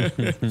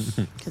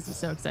 Because he's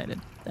so excited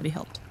that he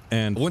helped.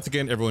 And once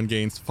again, everyone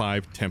gains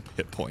 5 temp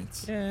hit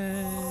points.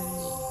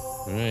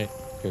 All right,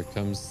 here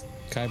comes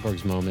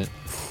Kyborg's moment.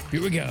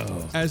 Here we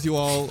go. As you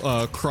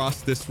all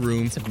cross this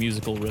room, It's a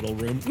musical riddle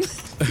room.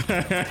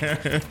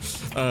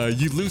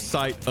 you lose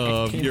sight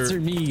of Answer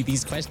me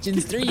these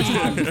questions 3.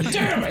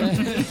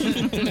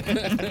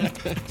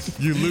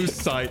 You lose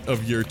sight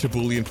of your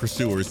Tabulian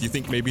pursuers. You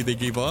think maybe they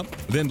gave up?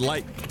 Then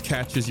light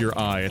catches your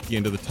eye at the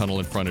end of the tunnel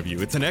in front of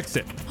you. It's an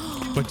exit.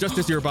 But just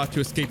as you're about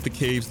to escape the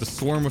caves, the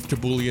swarm of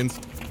Tabulians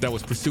that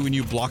was pursuing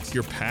you blocks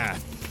your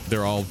path.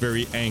 They're all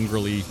very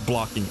angrily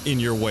blocking in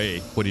your way.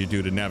 What do you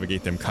do to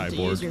navigate them, Have to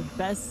use Kyborg? your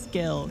best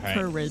skill, right.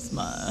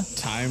 charisma.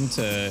 Time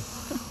to.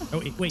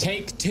 Oh, wait.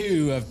 Take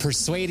 2 of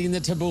persuading the I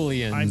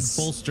Tabulians.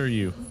 bolster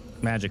you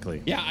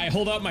magically. Yeah, I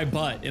hold out my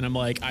butt and I'm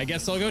like, I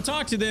guess I'll go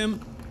talk to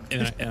them.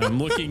 And I'm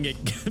looking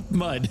at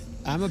Mud.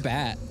 I'm a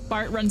bat.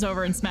 Bart runs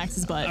over and smacks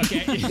his butt.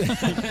 Okay.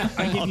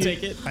 I'll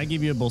take it. I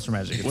give you a bolster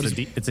magic.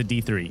 It's a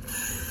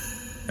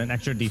D3. An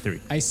extra D3.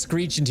 I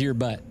screech into your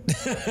butt.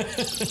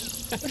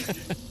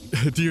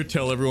 Do you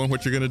tell everyone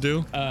what you're going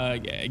to do?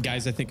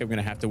 Guys, I think I'm going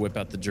to have to whip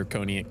out the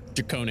draconic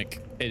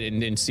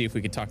and see if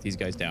we can talk these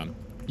guys down.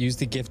 Use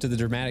the gift of the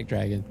dramatic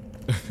dragon.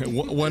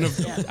 One of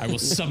I will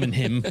summon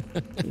him.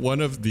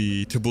 one of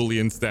the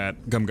Tabulians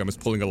that Gum Gum is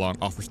pulling along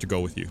offers to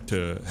go with you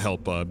to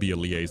help be a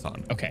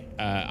liaison. Okay.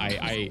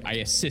 I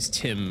assist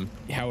him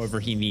however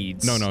he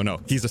needs. No.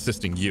 He's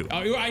assisting you.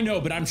 Oh, I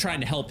know, but I'm trying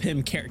to help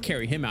him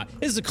carry him out.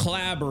 This is a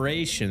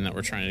collaboration that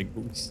we're trying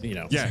to,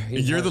 Yeah,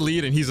 you're the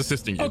lead and he's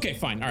assisting you. Okay,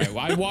 fine. All right.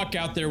 Well, I walk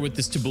out there with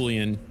this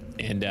Tabulian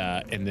and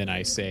then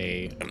I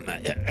say,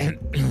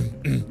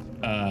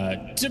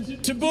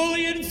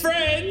 Tabulian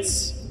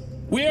friends,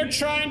 we are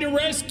trying to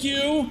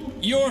rescue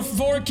your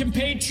 4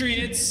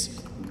 compatriots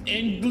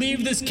and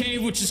leave this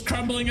cave which is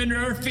crumbling under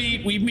our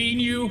feet. We mean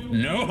you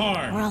no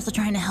harm. We're also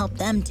trying to help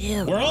them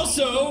too. We're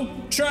also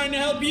trying to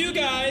help you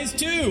guys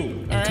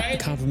too. All right.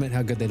 Compliment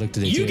how good they look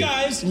today. You too.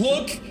 guys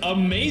look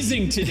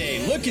amazing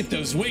today. Look at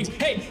those wings.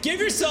 Hey, give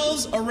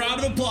yourselves a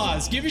round of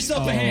applause. Give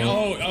yourself a hand.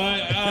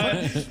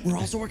 We're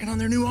also working on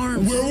their new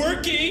arms. We're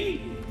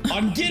working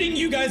on getting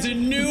you guys a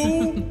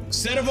new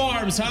set of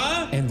arms,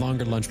 huh? And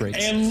longer lunch breaks.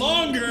 And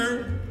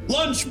longer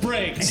lunch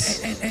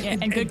breaks.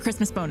 And good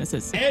Christmas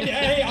bonuses. And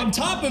hey, on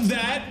top of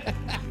that,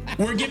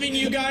 we're giving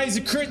you guys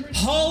a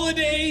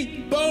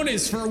holiday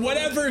bonus for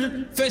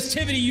whatever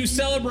festivity you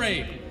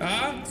celebrate.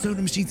 Huh?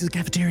 Soda machines in the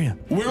cafeteria.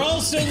 We're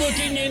also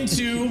looking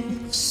into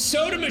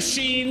soda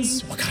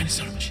machines. What kind of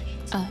soda machines?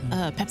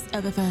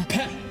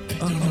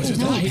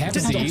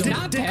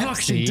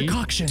 Pepsi.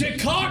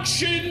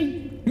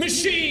 Decoction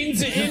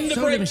machines in the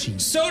break.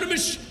 Soda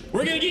machine.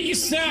 We're gonna get you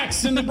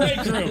snacks in the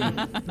break room.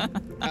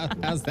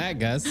 How's that,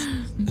 Gus?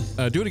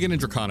 Do it again in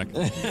Draconic.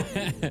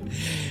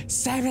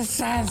 7, 7,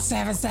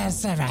 7, 7,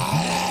 7.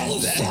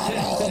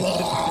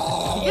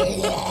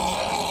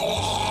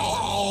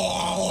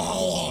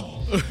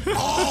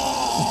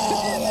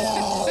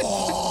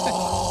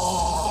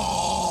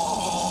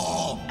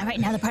 All right,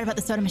 now the part about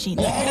the soda machine.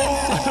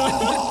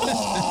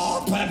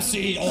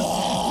 Pepsi.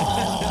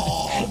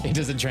 It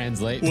doesn't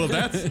translate. Well,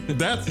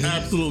 that's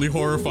absolutely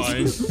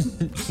horrifying.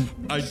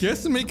 I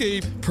guess make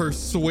a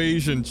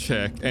persuasion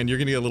check, and you're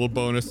gonna get a little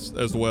bonus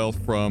as well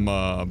from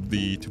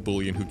the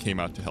Tabulian who came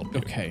out to help you.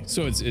 Okay,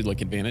 so it's like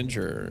advantage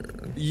or?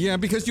 Yeah,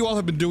 because you all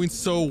have been doing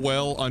so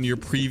well on your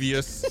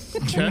previous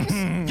checks,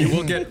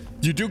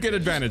 you do get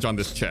advantage on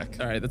this check.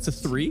 All right, that's a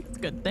 3.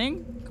 Good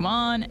thing. Come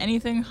on,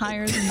 anything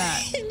higher than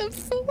that.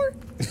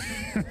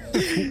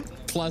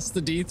 Plus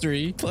the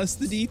D3. Plus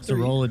the D3. So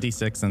roll a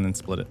D6 and then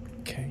split it.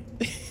 Okay.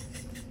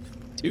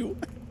 2.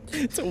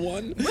 It's a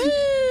 1.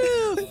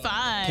 Woo!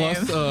 5.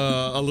 Plus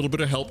a little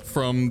bit of help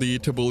from the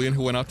Tabulian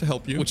who went out to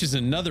help you, Which is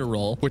another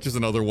roll. which is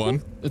another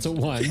one. It's a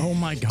 1. Oh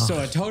my god. So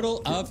a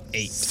total of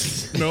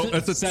 8. No,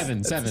 that's a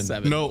 7.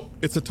 7. No,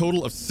 it's a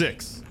total of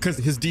 6 because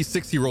his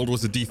D6 he rolled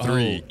was a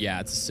D3. Oh, yeah,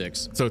 it's a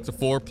 6. So it's a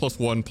 4 plus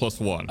 1 plus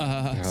 1. 6.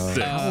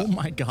 oh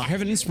my I god.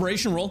 have an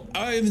inspiration roll.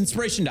 I have an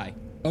inspiration die.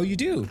 Oh, you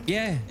do?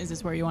 Yeah. Is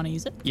this where you want to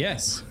use it?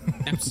 Yes.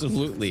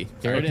 Absolutely.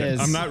 Here it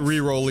is. I'm not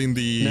re-rolling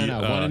the No,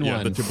 1 and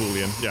 1. the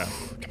Tabulian. Yeah,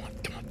 Come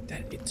on.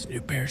 It's a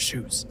new pair of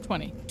shoes.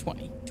 20,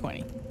 20,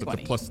 20, that's a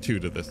 20. plus 2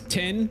 to this.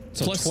 10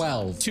 So plus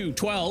 12. 2,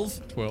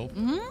 12. 12.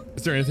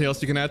 Is there anything else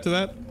you can add to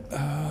that?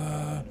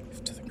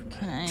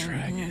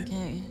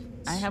 Okay.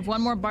 I have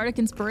one more bardic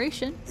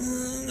inspiration,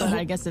 but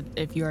I guess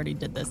if you already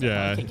did this, I Yeah.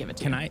 probably can't give it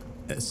to Can you. I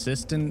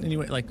assist in any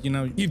way? Like, you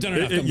know, You've done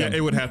enough.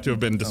 It would have to have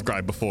been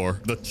described before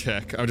the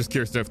check. I'm just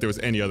curious to know if there was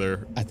any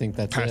other I think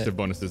that's passive it.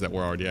 bonuses that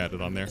were already added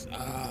on there.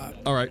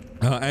 All right.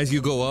 As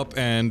you go up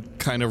and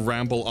kind of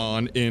ramble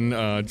on in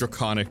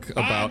Draconic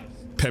about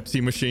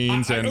Pepsi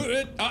machines and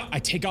I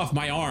take off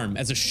my arm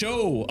as a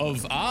show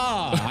of,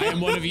 I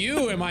am one of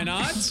you, am I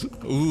not?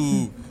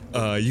 ooh,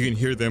 you can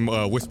hear them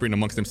whispering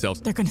amongst themselves.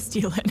 They're gonna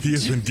steal it. He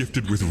has been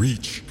gifted with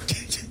reach.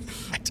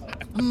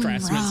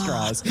 Grasping at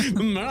straws.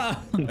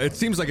 It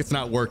seems like it's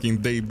not working.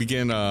 They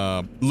begin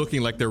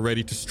looking like they're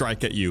ready to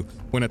strike at you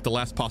when at the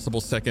last possible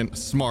second,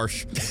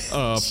 Smarsh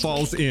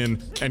falls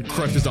in and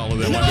crushes all of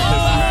them under his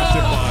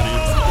massive body.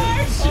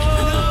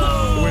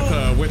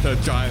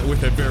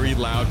 With a very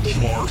loud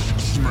Marsh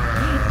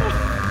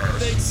smash.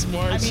 Thanks,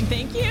 Smart. I mean,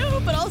 thank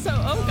you, but also,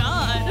 oh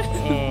god.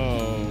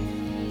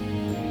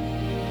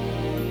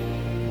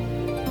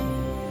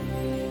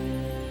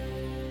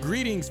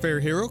 Greetings, fair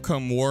hero.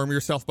 Come warm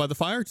yourself by the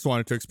fire. Just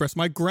wanted to express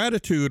my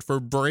gratitude for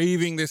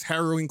braving this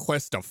harrowing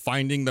quest of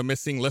finding the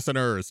missing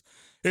listeners.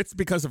 It's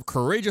because of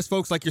courageous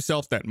folks like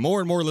yourself that more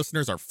and more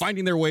listeners are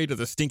finding their way to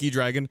the Stinky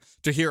Dragon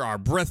to hear our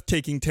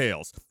breathtaking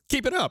tales.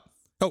 Keep it up.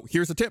 Oh,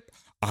 here's a tip.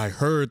 I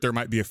heard there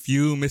might be a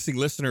few missing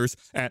listeners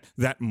at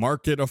that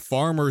market of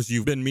farmers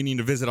you've been meaning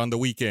to visit on the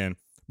weekend,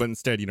 but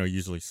instead,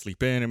 usually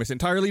sleep in and miss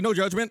entirely. No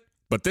judgment.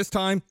 But this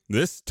time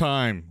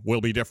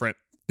will be different.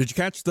 Did you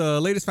catch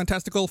the latest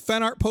fantastical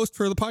fan art post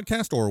for the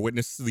podcast or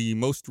witness the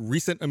most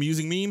recent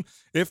amusing meme?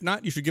 If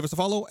not, you should give us a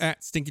follow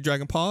at Stinky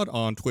Dragon Pod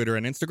on Twitter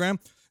and Instagram.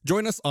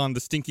 Join us on the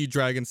Stinky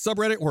Dragon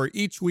subreddit, where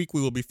each week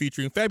we will be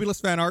featuring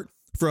fabulous fan art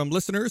from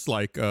listeners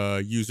like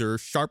user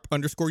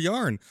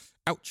 #sharp_yarn.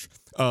 Ouch.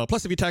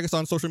 Plus, if you tag us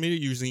on social media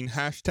using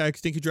hashtag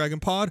Stinky Dragon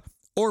Pod,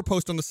 or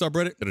post on the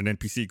subreddit that an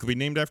NPC could be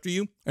named after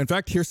you. In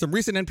fact, here's some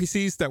recent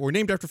NPCs that were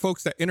named after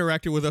folks that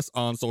interacted with us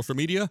on social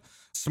media.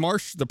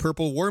 Smarsh, the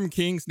Purple Worm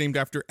Kings, named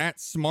after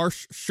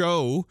 @Smarsh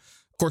Show.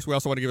 Of course, we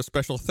also want to give a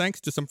special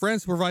thanks to some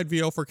friends who provide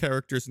VO for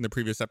characters in the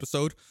previous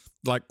episode,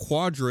 like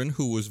Quadrin,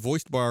 who was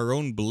voiced by our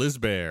own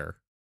Blizzbear.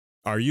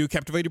 Are you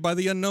captivated by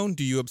the unknown?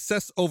 Do you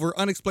obsess over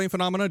unexplained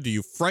phenomena? Do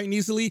you frighten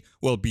easily?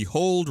 Well,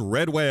 behold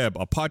Red Web,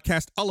 a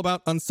podcast all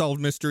about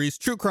unsolved mysteries,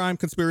 true crime,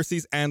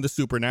 conspiracies, and the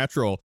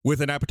supernatural. With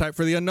an appetite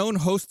for the unknown,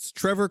 hosts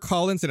Trevor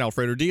Collins and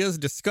Alfredo Diaz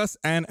discuss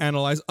and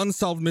analyze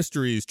unsolved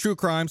mysteries, true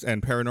crimes,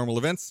 and paranormal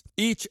events.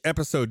 Each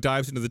episode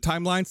dives into the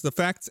timelines, the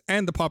facts,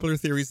 and the popular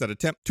theories that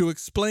attempt to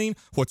explain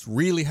what's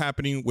really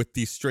happening with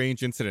these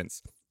strange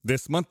incidents.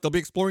 This month, they'll be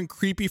exploring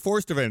creepy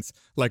forest events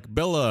like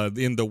Bella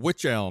in the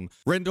Witch Elm,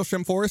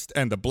 Rendlesham Forest,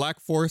 and the Black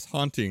Forest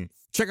Haunting.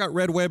 Check out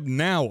Red Web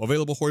now,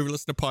 available wherever you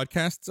listen to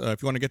podcasts.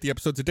 If you want to get the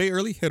episodes a day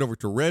early, head over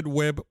to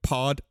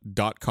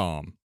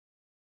redwebpod.com.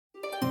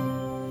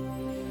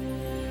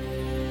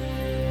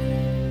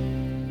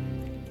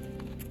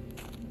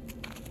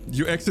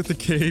 You exit the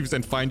caves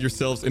and find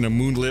yourselves in a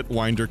moonlit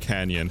Winder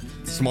Canyon.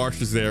 Smarsh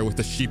is there with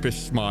a sheepish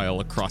smile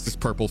across his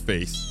purple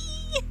face.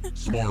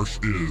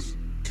 Smarsh is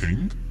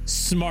king?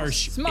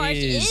 Smarsh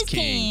is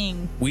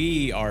king.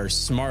 We are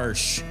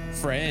Smarsh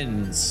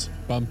friends.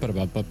 Bum,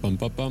 ba-da-bum, bum, bum,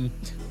 bum, bum.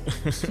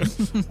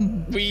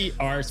 We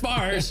are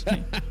Smarsh.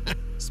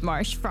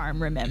 Smarsh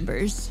Farm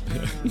remembers.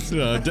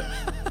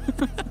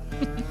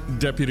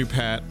 Deputy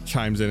Pat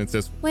chimes in and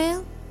says,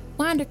 Well,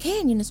 Winder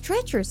Canyon is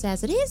treacherous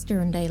as it is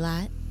during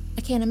daylight.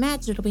 I can't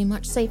imagine it'll be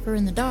much safer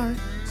in the dark.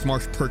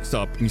 Smarsh perks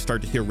up and you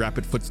start to hear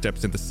rapid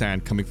footsteps in the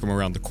sand coming from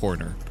around the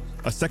corner.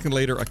 A second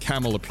later, a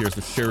camel appears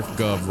with Sheriff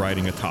Gov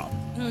riding atop.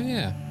 Oh,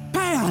 yeah.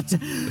 Pat!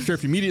 The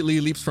sheriff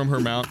immediately leaps from her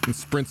mount and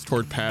sprints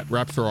toward Pat,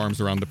 wraps her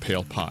arms around the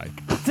pale pie.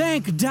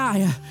 Thank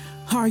Dia.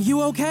 Are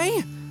you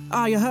okay?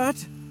 Are you hurt?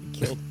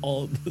 Killed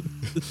all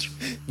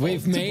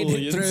We've made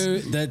it through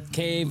the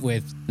cave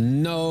with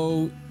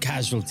no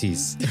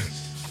casualties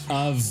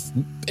of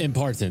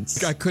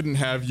importance. I couldn't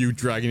have you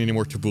dragging any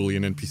more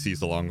Tabulian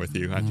NPCs along with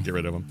you. I had to get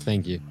rid of them.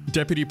 Thank you.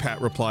 Deputy Pat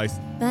replies,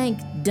 Thank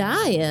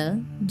Dia?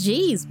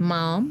 Geez,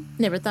 Mom.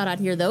 Never thought I'd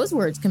hear those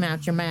words come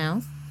out your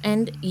mouth.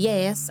 And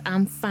yes,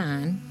 I'm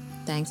fine.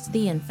 Thanks to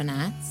the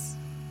Infinites.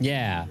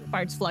 Yeah.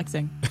 Bart's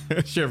flexing.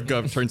 Sheriff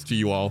Gov turns to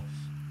you all.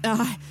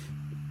 I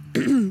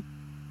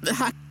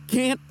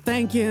can't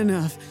thank you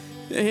enough.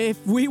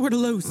 If we were to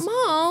lose...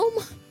 Mom,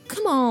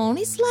 come on,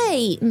 it's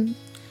late.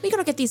 We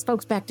gotta get these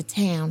folks back to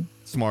town.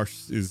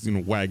 Smarsh is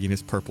wagging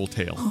his purple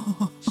tail.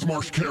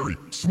 Smarsh carry!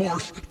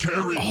 Smarsh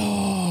carry!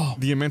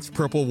 The immense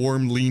purple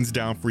worm leans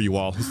down for you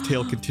all, his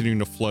tail continuing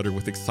to flutter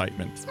with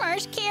excitement.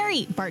 Smarsh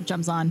carry. Bart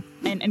jumps on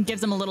and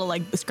gives him a little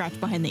scratch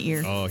behind the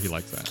ear. Oh, he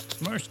likes that.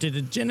 Smarsh did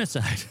a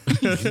genocide. We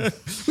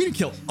didn't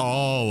kill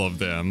all of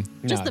them.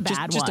 Just the bad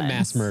ones. Just a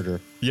mass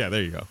murder. Yeah,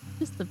 there you go.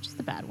 Just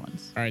the bad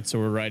ones. All right, so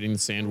we're riding the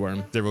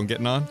sandworm. Is everyone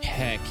getting on?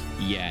 Heck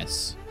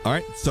yes. All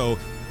right, so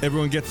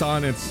everyone gets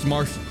on and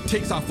Smarsh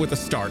takes off with a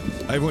start.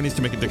 Everyone needs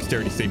to make a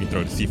dexterity saving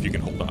throw to see if you can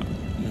hold on.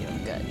 You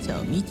gotta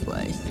tell me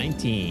twice.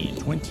 19.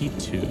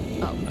 22.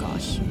 Oh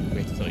gosh.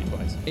 We have to tell you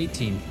twice.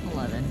 18.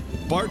 11.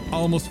 Bart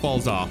almost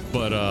falls off,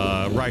 but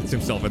rights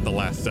himself at the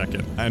last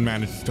second and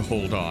manages to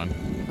hold on. A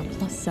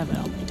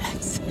 +7 on my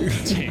dex.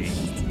 Dang.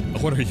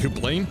 What are you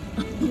playing?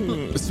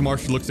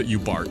 Smarsh looks at you,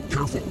 Bart.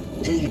 Careful!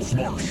 Hold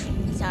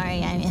Smarsh!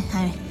 Sorry,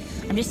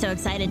 I'm just so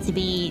excited to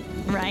be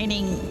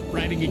riding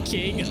Riding a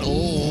king? you. I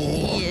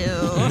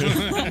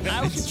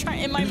was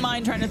in my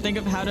mind trying to think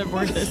of how to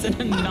word this in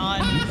a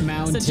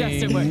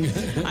non-suggestive way.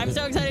 I'm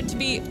so excited to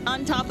be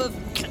on top of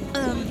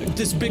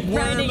This big worm.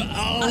 riding.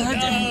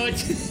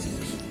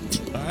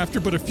 After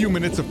but a few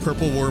minutes of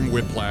purple worm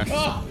whiplash,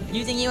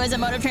 Using you as a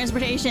mode of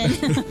transportation.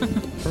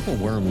 Purple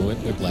worm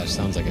whiplash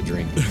sounds like a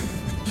drink.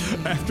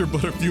 After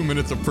but a few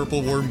minutes of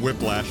purple worm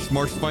whiplash,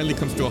 Smarsh finally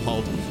comes to a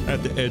halt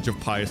at the edge of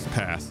Pious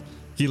Pass.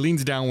 He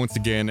leans down once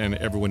again and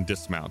everyone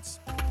dismounts.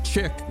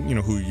 Chick,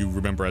 who you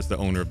remember as the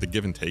owner of the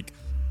Give and Take,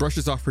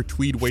 brushes off her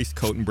tweed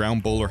waistcoat and brown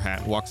bowler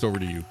hat and walks over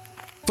to you.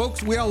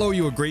 Folks, we all owe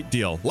you a great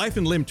deal. Life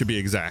and limb to be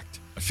exact.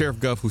 Sheriff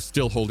Gov, who's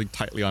still holding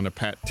tightly on to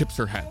Pat, tips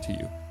her hat to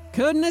you.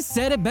 Couldn't have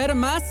said it better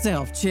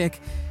myself, Chick.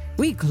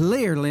 We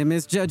clearly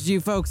misjudged you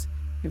folks.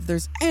 If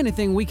there's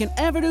anything we can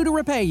ever do to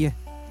repay you,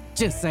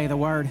 just say the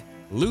word.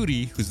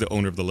 Ludi, who's the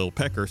owner of the Lil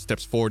Pecker,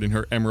 steps forward in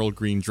her emerald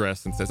green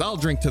dress and says, I'll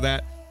drink to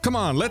that. Come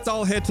on, let's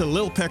all head to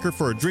Lil Pecker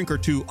for a drink or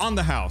two on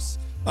the house.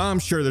 I'm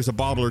sure there's a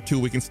bottle or two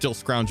we can still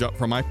scrounge up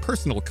from my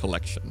personal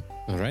collection.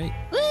 All right.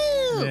 Woo!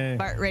 Yay.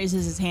 Bart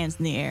raises his hands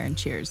in the air and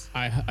cheers.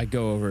 I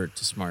go over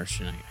to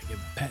Smarsh and I give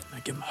him a pet and I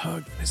give him a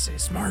hug and I say,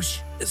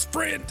 Smarsh, his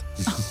friend.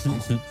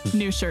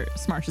 New shirt,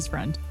 Smarsh's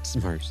friend.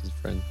 Smarsh, his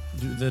friend.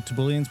 The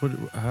Tabulians,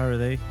 how are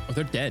they? Oh,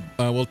 they're dead.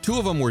 Well, 2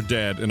 of them were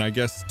dead, and I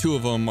guess 2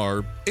 of them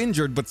are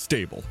injured but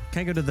stable.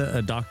 Can I go to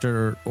the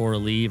doctor or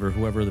Leave or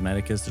whoever the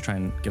medic is to try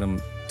and get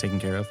them taken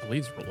care of? The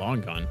leaves were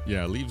long gone.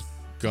 Yeah, Leave's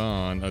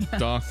gone. A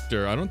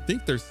doctor. I don't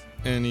think there's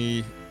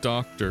any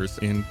doctors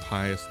in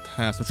Pious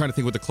Pass. I'm trying to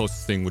think what the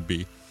closest thing would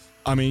be.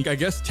 I mean, I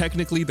guess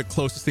technically the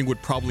closest thing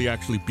would probably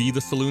actually be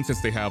the saloon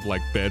since they have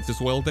like beds as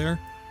well there.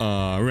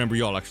 Remember,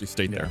 you all actually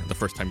stayed there the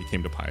first time you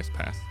came to Pious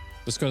Pass.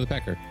 Let's go to the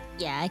Pecker.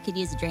 Yeah, I could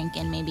use a drink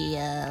and maybe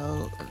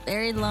a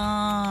very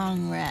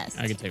long rest.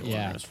 I could take one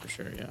Yeah. of those for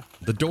sure, yeah.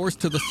 The doors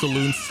to the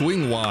saloon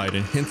swing wide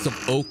and hints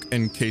of oak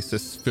and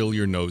cases fill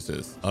your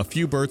noses. A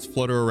few birds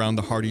flutter around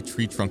the hardy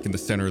tree trunk in the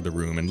center of the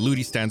room, and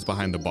Ludi stands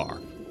behind the bar.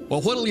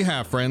 Well, what'll you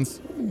have, friends?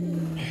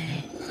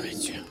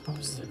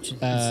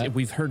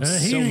 We've heard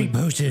healing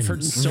potion. we've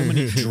heard so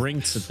many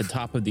drinks at the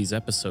top of these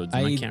episodes,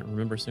 and I I- can't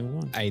remember a single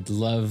one. I'd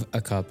love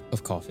a cup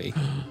of coffee.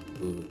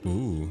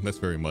 Ooh, that's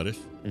very muddish.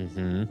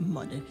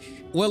 Muddish.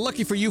 Well,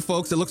 lucky for you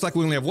folks, it looks like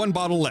we only have 1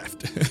 bottle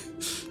left.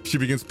 She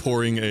begins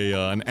pouring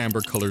an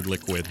amber-colored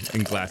liquid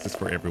in glasses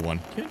for everyone.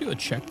 Can I do a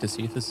check to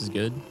see if this is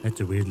good? That's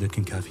a weird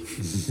looking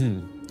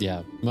coffee.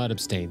 Yeah, Mud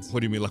abstains.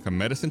 What do you mean, like a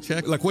medicine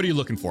check? Like, what are you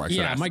looking for? I should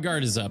Yeah, ask. my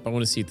guard is up. I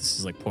want to see if this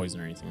is like poison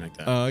or anything like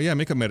that. Yeah,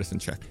 make a medicine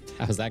check.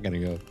 How's that gonna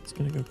go? It's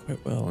gonna go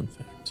quite well, in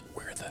fact.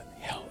 Where the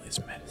hell is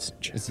medicine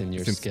check? It's in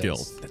your It's in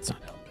skills. skills. That's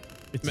not helping.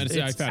 It's,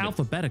 Medicine, I it's found it.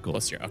 alphabetical.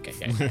 Plus zero. Okay,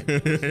 yeah.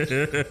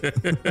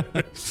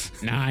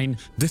 9.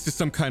 This is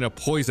some kind of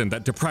poison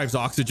that deprives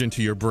oxygen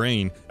to your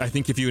brain. I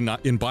think if you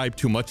not imbibe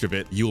too much of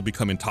it, you will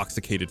become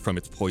intoxicated from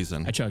its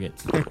poison. I chug it.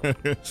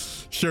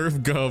 Sheriff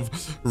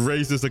Gov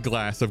raises a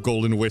glass of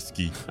golden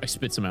whiskey I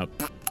spit some out.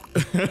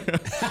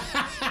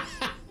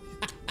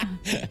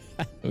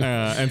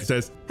 and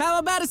says, How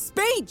about a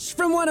speech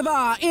from one of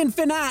our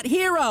infinite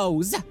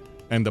heroes?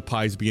 and the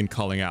pies begin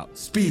calling out,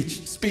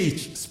 speech,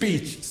 speech,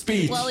 speech,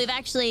 speech. Well, we've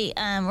actually,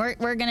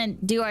 we're gonna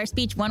do our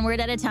speech one word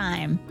at a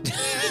time.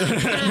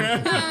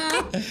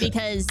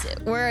 Because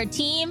we're a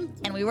team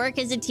and we work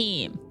as a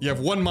team. You have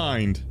one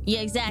mind.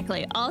 Yeah,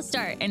 exactly. I'll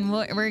start and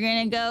we're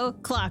gonna go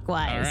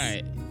clockwise. All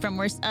right. From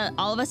where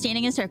all of us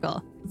standing in a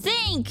circle.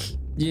 Think!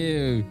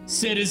 You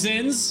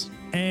Citizens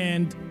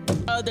And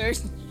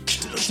Others.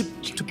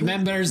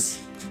 members,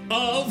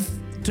 of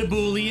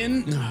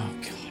Tabulian, oh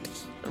god,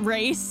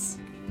 Race.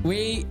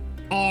 we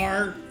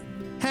are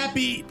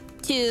happy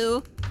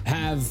To.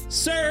 have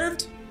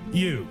served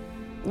you.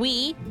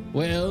 We.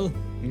 will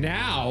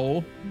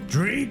now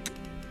Drink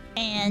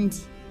And.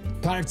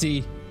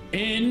 party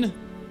in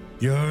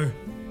your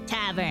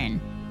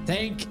Tavern.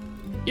 thank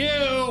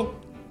you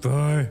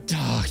for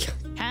dog.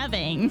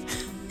 Having.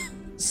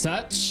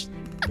 Such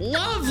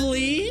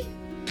lovely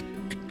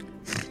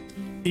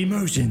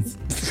emotions.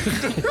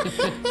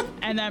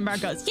 And then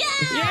Bart goes,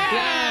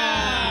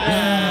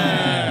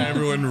 yeah!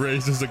 Everyone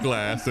raises a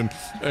glass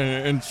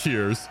and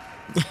cheers.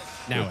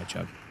 now I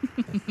chug.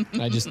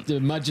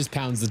 Mud just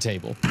pounds the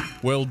table.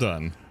 Well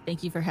done.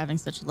 Thank you for having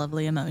such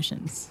lovely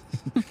emotions.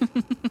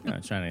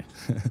 Trying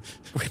to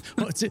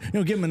well,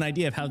 give them an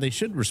idea of how they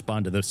should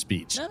respond to the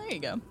speech. Oh, there you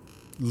go.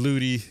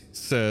 Ludi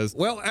says,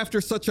 well, after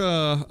such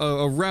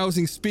a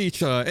rousing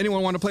speech,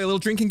 anyone want to play a little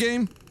drinking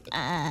game?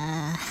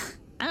 I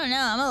don't know.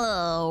 I'm a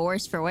little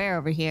worse for wear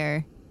over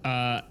here.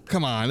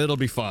 Come on, it'll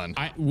be fun.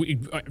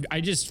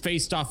 I just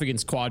faced off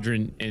against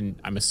Quadrant and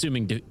I'm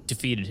assuming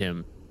defeated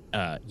him.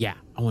 Yeah,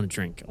 I want to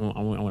drink.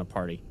 I want to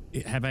party.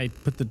 Have I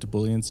put the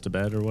Tabulians to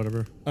bed or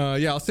whatever?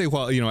 Yeah, I'll say,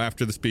 well,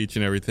 after the speech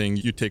and everything,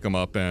 you take them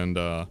up and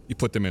you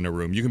put them in a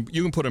room. You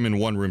can put them in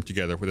one room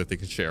together that they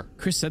can share.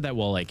 Chris said that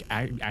while like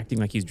acting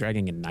like he's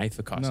dragging a knife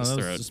across No, his that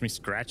was throat. just me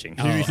scratching.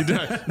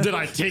 Did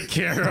I take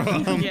care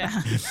of them?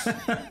 Yeah.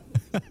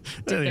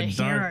 Tell you, Hear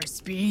dark. our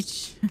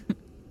speech.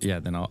 Yeah,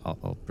 then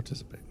I'll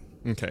participate.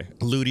 Okay.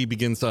 Ludi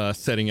begins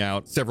setting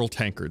out several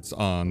tankards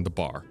on the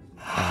bar.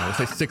 Let's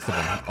say 6 of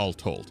them, all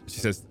told. She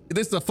says,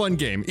 this is a fun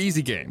game,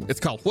 easy game. It's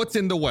called What's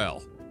in the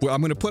Well? Well,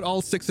 I'm going to put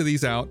all 6 of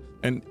these out,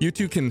 and you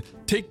two can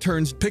take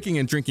turns picking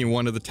and drinking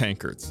one of the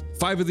tankards.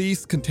 5 of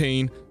these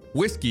contain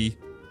whiskey.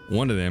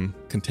 1 of them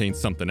contains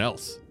something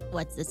else.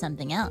 What's the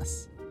something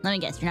else? Let me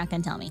guess. You're not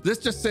gonna tell me. Let's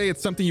just say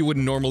it's something you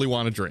wouldn't normally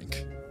want to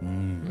drink.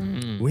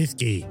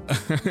 Whiskey.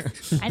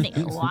 I think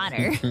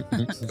water.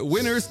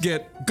 Winners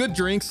get good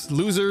drinks.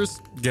 Losers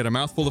get a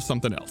mouthful of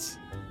something else.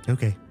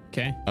 Okay.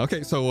 Okay.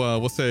 Okay, so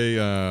we'll say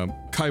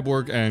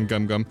Kyborg and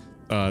Gum Gum.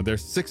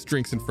 There's 6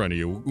 drinks in front of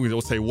you.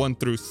 We'll say 1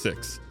 through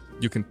 6.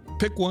 You can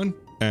pick one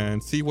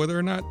and see whether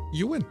or not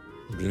you win.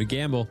 I'm gonna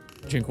gamble.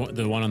 Drink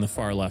the one on the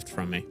far left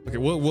from me. Okay,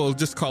 we'll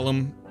just call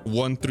them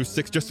 1 through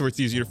 6 just so it's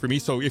easier for me.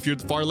 So if you're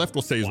far left,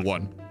 we'll say is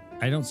 1.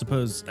 I don't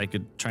suppose I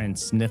could try and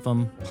sniff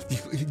them.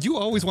 You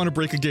always want to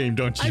break a game,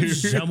 don't you?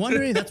 I'm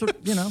wondering. That's what,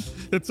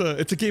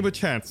 It's a game of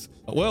chance.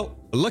 Well,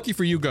 lucky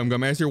for you, Gum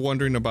Gum, as you're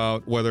wondering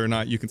about whether or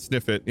not you can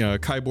sniff it,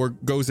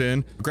 Kyborg goes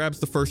in, grabs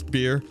the first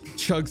beer,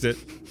 chugs it,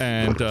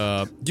 and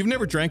you've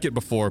never drank it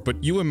before,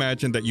 but you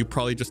imagine that you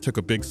probably just took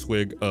a big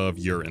swig of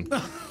urine.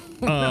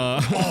 Make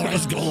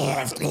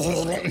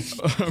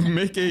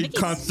a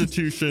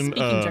Constitution.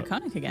 Speaking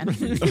draconic again.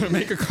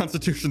 Make a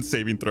Constitution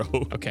saving throw.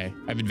 Okay,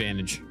 I have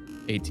advantage.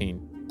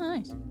 18.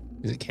 Nice.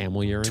 Is it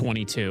camel urine?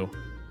 22.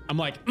 I'm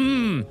like,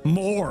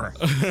 more.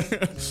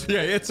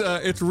 Yeah,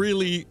 it's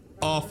really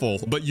awful,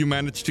 but you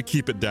managed to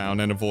keep it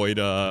down and avoid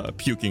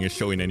puking as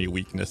showing any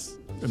weakness.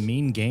 A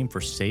mean game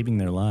for saving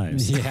their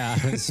lives. Yeah,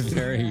 it's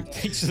very.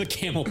 Thanks to the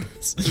camel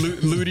piss.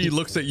 Ludi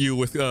looks at you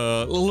with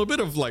a little bit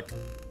of like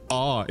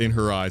awe in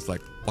her eyes,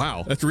 like,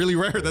 wow, that's really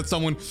rare that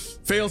someone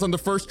fails on the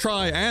first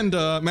try and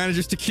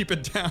manages to keep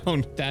it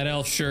down. That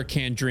elf sure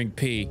can drink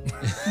pee.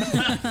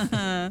 You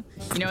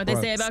know what they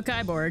say about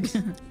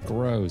Kyborg?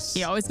 Gross.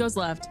 He always goes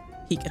left.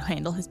 He can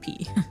handle his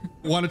pee.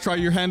 Want to try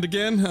your hand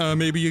again?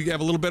 Maybe you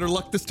have a little better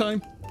luck this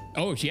time?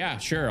 Oh yeah,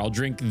 sure. I'll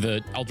drink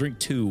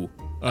 2.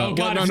 Well,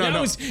 God!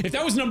 no. If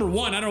that was number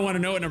 1, I don't want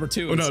to know what number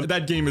 2 is. Oh, no,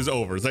 that game is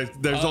over.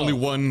 There's only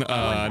one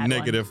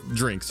negative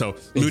drink. So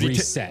Ludi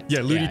reset.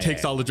 Ludi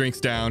takes all the drinks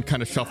down,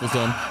 kind of shuffles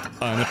them,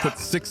 and it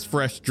puts 6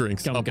 fresh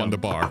drinks up on the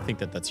bar. I think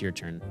that's your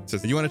turn.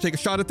 Says, you want to take a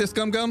shot at this,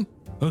 Gum Gum?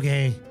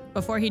 Okay.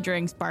 Before he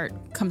drinks, Bart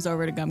comes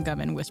over to Gum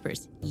Gum and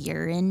whispers,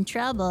 You're in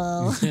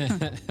trouble.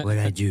 What'd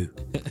I do?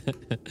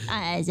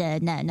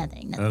 No,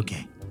 nothing.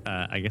 Okay.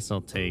 I guess I'll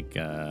take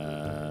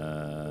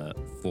 4.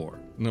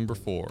 Number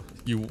 4.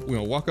 You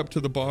walk up to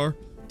the bar,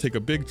 take a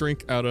big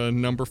drink out of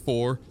number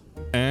 4,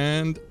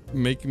 and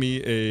make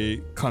me a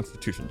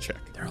Constitution check.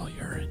 They're all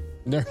urine.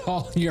 They're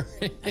all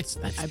urine.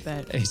 I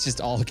bet. It's just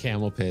all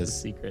camel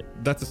piss. Secret.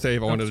 That's a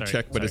save. I wanted to sorry,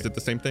 check, but is sorry. it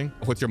the same thing?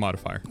 What's your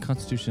modifier?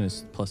 Constitution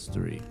is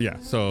 +3. Yeah,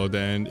 so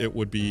then it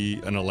would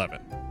be an 11.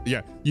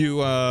 Yeah, you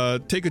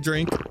take a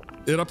drink.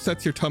 It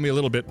upsets your tummy a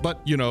little bit,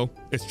 but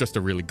it's just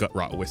a really gut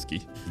rot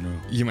whiskey. No.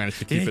 You managed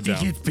to keep it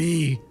down. It's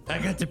pee. I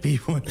got to pee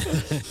one.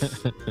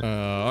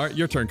 All right,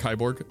 your turn,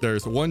 Kyborg.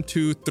 There's 1,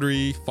 2,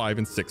 3, 5,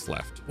 and 6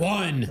 left.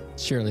 1.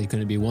 Surely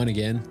couldn't be 1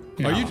 again.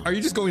 Are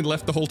you just going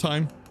left the whole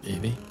time?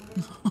 Maybe.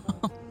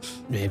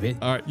 Maybe.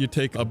 All right, you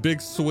take a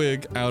big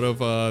swig out of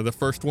the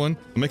first one.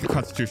 Make a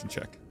Constitution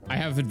check. I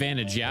have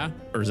advantage, yeah?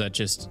 Or is that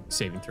just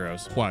saving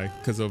throws? Why?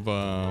 Because of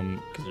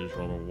Because I just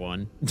rolled a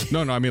 1.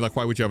 No, I mean, like,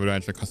 why would you have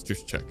advantage in a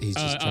Constitution check? He's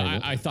just trying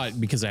to. I thought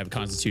because I have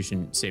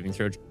Constitution saving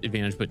throw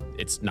advantage, but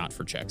it's not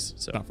for checks.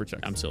 So Not for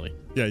checks. I'm silly.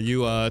 Yeah,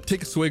 you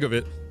take a swig of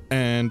it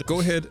and go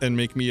ahead and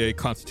make me a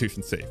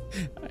Constitution save.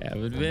 I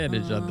have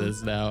advantage on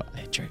this now.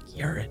 I drink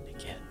urine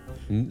again.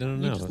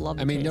 No. just love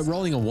the I mean, taste.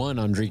 rolling a 1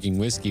 on drinking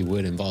whiskey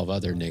would involve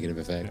other negative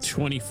effects.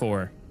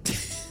 24.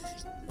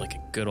 Like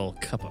a good old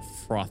cup of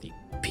frothy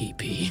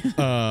pee-pee.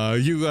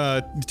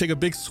 You take a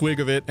big swig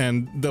of it,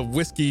 and the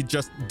whiskey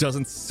just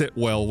doesn't sit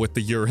well with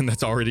the urine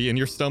that's already in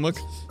your stomach.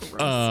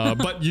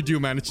 But you do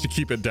manage to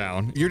keep it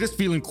down. You're just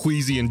feeling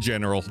queasy in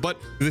general, but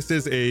this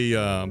is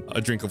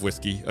a drink of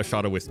whiskey, a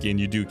shot of whiskey, and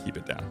you do keep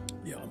it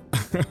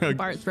down.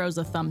 Bart throws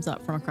a thumbs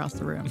up from across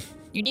the room.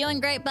 You're doing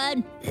great,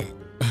 bud.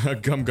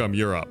 Gum Gum,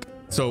 you're up.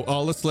 So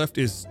all that's left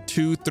is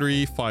 2,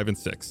 3, 5, and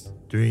 6.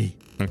 3.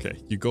 Okay,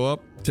 you go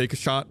up, take a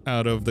shot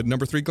out of the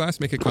number 3 glass,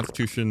 make a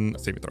Constitution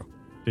saving throw.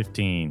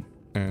 15.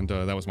 And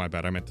that was my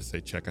bad. I meant to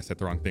say check. I said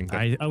the wrong thing.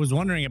 I was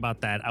wondering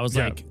about that. I was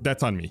Yeah, like,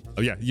 that's on me.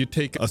 Oh, yeah, you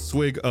take a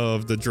swig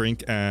of the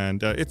drink,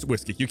 and it's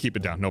whiskey. You keep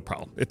it down, no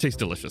problem. It tastes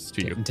delicious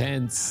to you.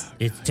 Intense.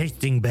 it's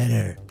tasting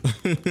better.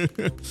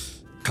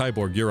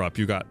 Kyborg, you're up.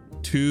 You got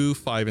 2,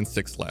 5, and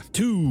 6 left.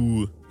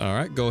 2. All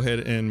right, go ahead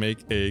and make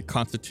a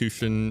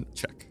Constitution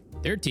check.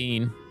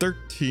 13.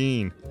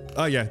 13.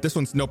 Oh, yeah, this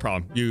one's no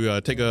problem.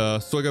 You take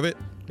a swig of it,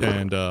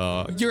 and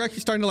you're actually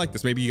starting to like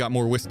this. Maybe you got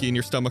more whiskey in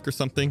your stomach or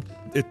something.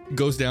 It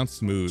goes down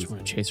smooth. I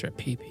want to chase her at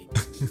pee-pee.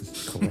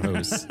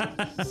 Gross.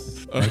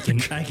 I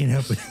can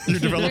help it. You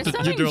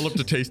developed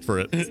a taste for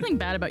it. There's something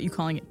bad about you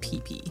calling it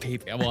pee-pee.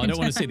 Pee-pee. Well, I don't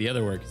want to say the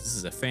other word because this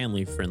is a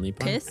family-friendly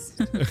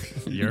podcast.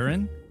 Piss?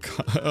 Urine?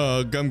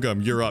 Gum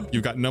Gum, you're up.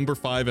 You got number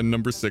 5 and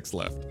number 6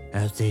 left.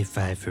 I'll say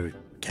 5 for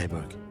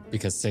Kyborg.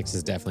 Because 6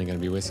 is definitely going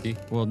to be whiskey.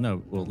 Well,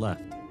 no,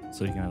 left.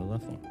 So you can have the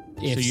left one.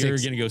 So If you're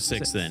 6 going to go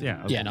 6 then?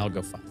 yeah, okay. Yeah, and I'll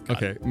go 5. Got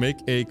Okay, make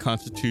a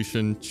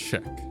Constitution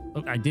check.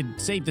 Oh, I did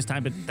save this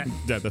time, but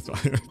Yeah, that's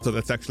fine. So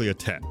that's actually a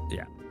 10.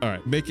 yeah. All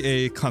right, make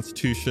a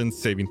Constitution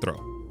saving throw.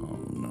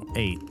 Oh no,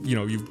 8.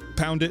 You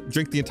pound it,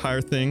 drink the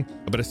entire thing,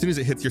 but as soon as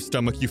it hits your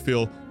stomach, you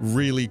feel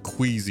really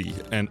queasy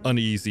and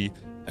uneasy,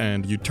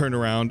 and you turn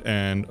around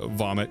and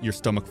vomit your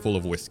stomach full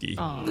of whiskey.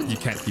 You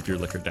can't keep your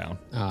liquor down.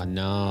 Oh,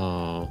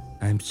 no.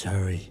 I'm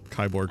sorry.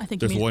 Kyborg, I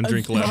think there's you mean, one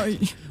drink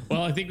left.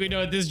 Well, I think we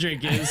know what this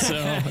drink is,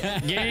 so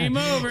game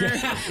over.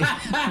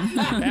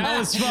 That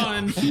was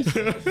fun.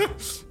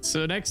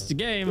 So next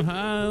game,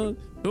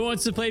 who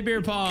wants to play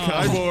beer pong?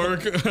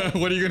 Kyborg,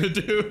 what are you gonna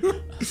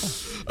do?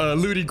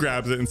 Ludi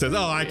grabs it and says,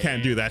 "Oh, I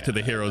can't do that to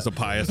the heroes of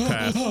Pious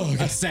Pass.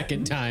 A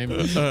second time.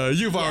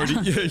 You've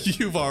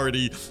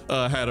already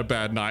had a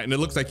bad night, and it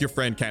looks like your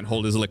friend can't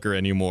hold his liquor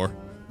anymore.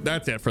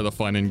 That's it for the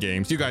fun and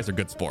games. You guys are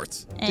good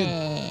sports."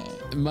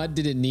 Mud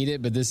didn't need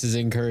it, but this is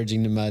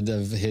encouraging to Mud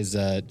of his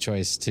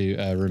choice to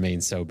remain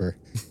sober.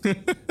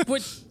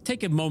 But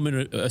take a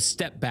moment, a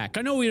step back.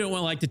 I know we don't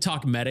want to like to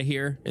talk meta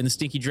here in the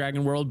Stinky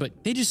Dragon world, but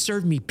they just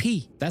served me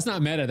pee. That's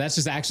not meta. That's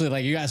just actually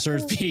like you got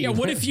served pee. Yeah,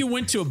 what if you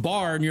went to a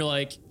bar and you're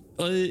like,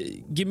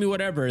 give me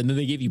whatever, and then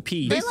they give you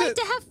pee? They like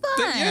to have fun.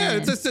 Yeah,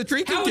 it's just a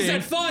drinking How game. is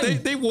that fun?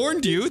 They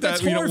warned you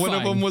that one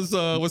of them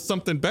was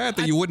something bad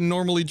that you wouldn't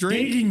normally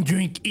drink. They didn't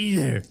drink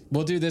either.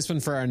 We'll do this one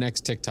for our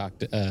next TikTok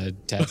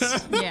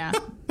test. Yeah.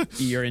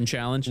 Urine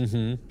challenge.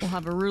 We'll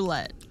have a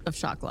roulette of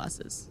shot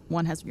glasses.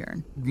 One has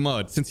urine.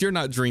 Mud, since you're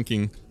not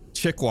drinking,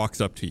 Chick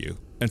walks up to you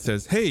and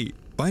says, "Hey,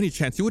 by any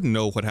chance you wouldn't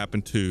know what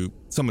happened to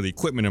some of the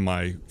equipment in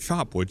my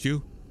shop, would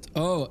you?"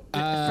 Oh,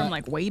 From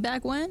like way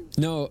back when?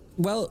 no.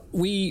 Well,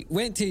 we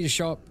went to your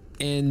shop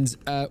and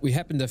we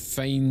happened to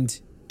find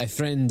a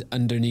friend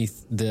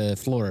underneath the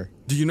floor.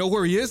 Do you know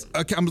where he is?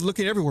 Okay, I'm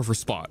looking everywhere for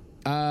Spot.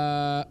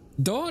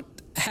 Don't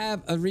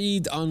have a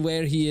read on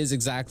where he is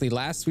exactly.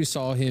 Last we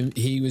saw him,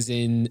 he was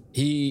in.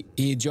 He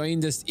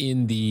joined us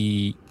in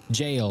the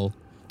jail,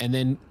 and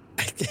then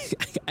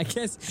I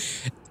guess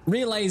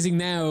realizing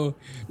now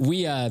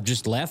we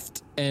just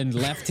left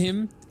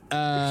him.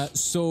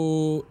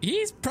 So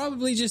he's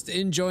probably just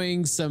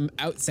enjoying some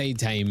outside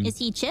time. Is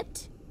he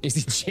chipped? Is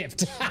he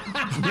chipped?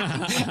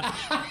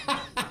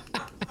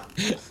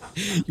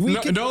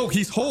 No,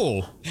 he's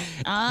whole.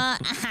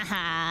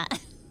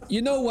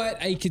 You know what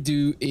I could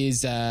do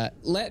is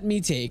let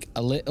me take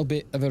a little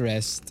bit of a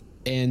rest,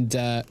 and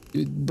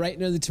bright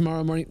and early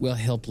tomorrow morning we'll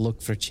help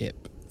look for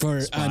Chip.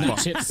 Not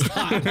Chip,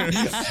 Spot.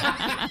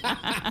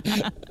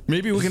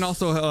 Maybe we can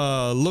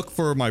also look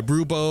for my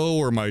brew bow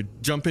or my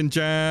jumpin'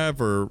 jab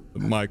or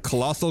my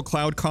colossal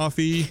cloud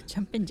coffee.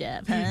 Jumpin'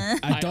 jab, huh?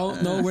 I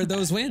don't know where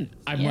those went.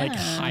 I'm like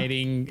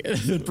hiding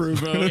the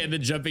Brubo and the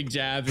jumping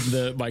jab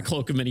and my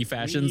cloak of many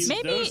fashions.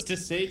 Maybe Those to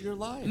save your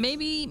life.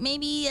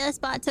 maybe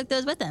Spot took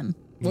those with him.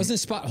 Wasn't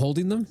Spot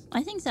holding them?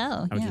 I think so.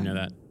 How would you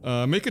know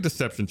that? Make a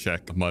deception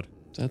check, Mud.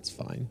 That's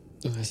fine.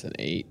 Oh, that's an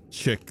 8.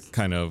 Chick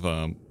kind of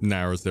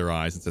narrows their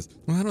eyes and says,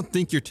 "Well, I don't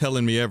think you're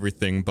telling me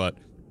everything, but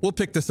we'll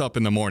pick this up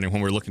in the morning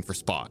when we're looking for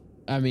Spot."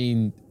 I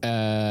mean,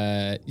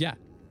 yeah.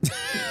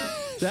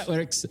 That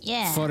works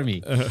for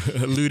me.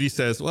 Ludi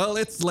says, "Well,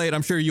 it's late.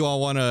 I'm sure you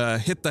all want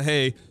to hit the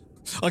hay.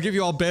 I'll give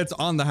you all beds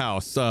on the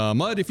house.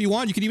 Mud, if you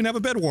want, you can even have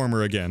a bed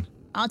warmer again."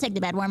 I'll take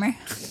the bed warmer.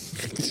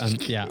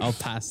 Yeah, I'll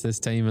pass this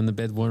time on the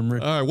bed warmer.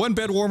 All right, one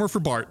bed warmer for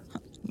Bart.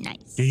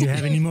 Nice. Do you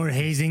have any more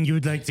hazing you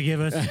would like to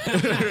give us?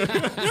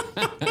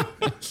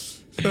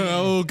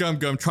 Oh, Gum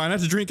Gum, try not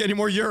to drink any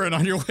more urine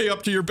on your way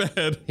up to your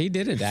bed. He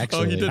didn't actually.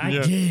 Oh, he didn't. I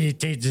Yeah. did. It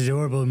tasted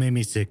horrible. It made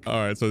me sick. All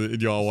right, so do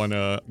y'all want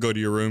to go to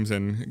your rooms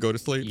and go to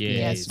sleep?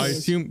 Yes. I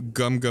assume,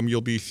 Gum Gum, you'll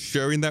be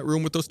sharing that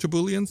room with those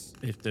Tabulians?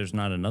 If there's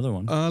not another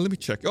one. Let me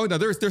check. Oh, no,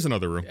 there's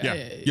another room.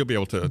 Yeah, you'll be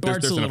able to.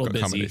 Bart's There's a little enough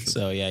busy, accommodation.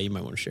 so yeah, you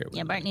might want to share it with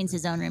Yeah, Bart needs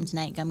his own room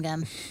tonight, Gum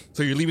Gum.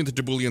 So you're leaving the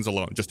Tabulians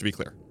alone, just to be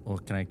clear. Well,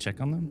 can I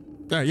check on them?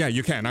 Yeah,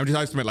 you can. I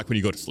just meant like when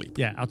you go to sleep.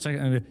 Yeah, I'll check.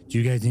 Do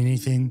you guys need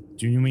anything?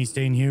 Do you need me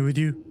staying here with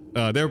you?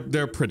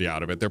 They're pretty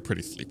out of it. They're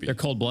pretty sleepy. They're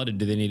cold-blooded.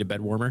 Do they need a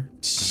bed warmer?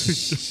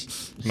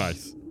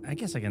 Nice. I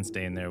guess I can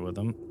stay in there with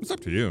them. It's up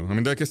to you. I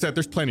mean, like I said,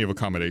 there's plenty of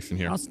accommodation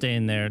here. I'll stay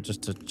in there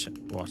just to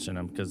watching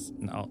them because,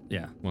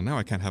 yeah. Well, now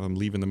I can't have them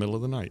leave in the middle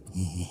of the night.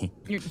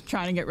 You're just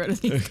trying to get rid of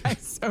these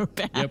guys so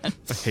bad. Yep.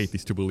 I hate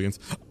these Tabulians.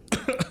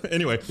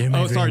 Anyway,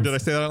 my sorry, friends. did I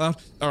say that out loud?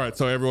 All right,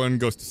 so everyone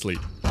goes to sleep.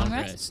 Long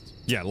rest?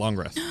 Yeah, long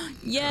rest.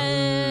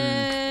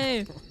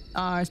 Yay!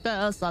 Our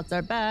spell slots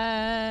are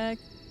back.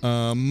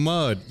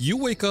 Mud, you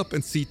wake up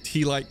and see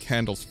tea light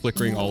candles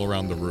flickering all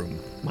around the room.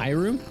 My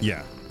room?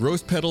 Yeah.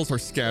 Rose petals are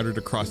scattered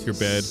across your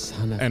bed,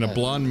 Son of and a a-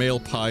 blonde male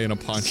pie in a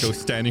poncho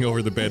standing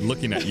over the bed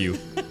looking at you.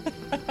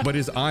 But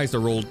his eyes are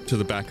rolled to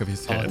the back of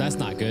his Oh, head. that's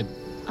not good.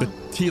 The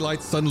tea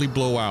lights suddenly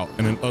blow out,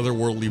 and an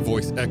otherworldly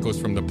voice echoes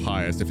from the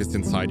pie as if it's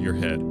inside your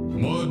head.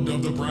 Mud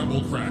of the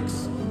Bramble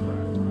Cracks.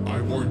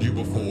 I warned you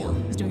before.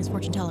 He's doing his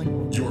fortune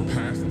telling. Your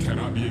past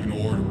cannot be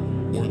ignored,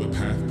 or the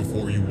path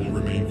before you will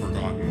remain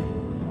forgotten.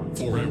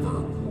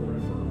 Forever.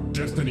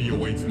 Destiny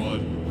awaits,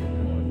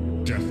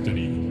 Mud.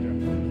 Destiny.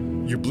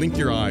 You blink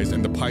your eyes,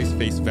 and the pie's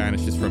face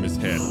vanishes from his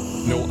head.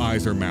 No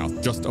eyes or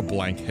mouth, just a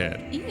blank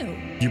head. Ew.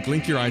 You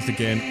blink your eyes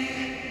again,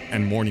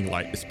 and morning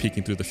light is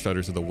peeking through the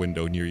shutters of the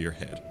window near your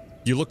head.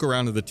 You look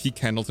around, and the tea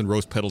candles and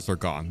rose petals are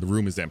gone. The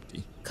room is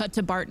empty. Cut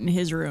to Bart in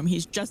his room.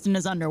 He's just in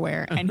his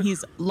underwear and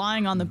he's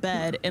lying on the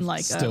bed in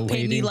like Still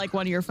paint me waiting. like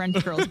one of your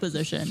French girls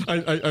position.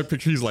 I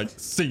picture he's like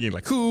singing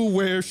like, who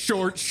wears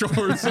short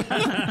shorts?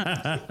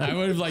 I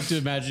would have liked to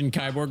imagine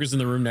Kyborg is in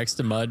the room next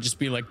to Mud, just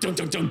be like, dun,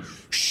 dun, dun,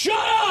 shut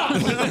up!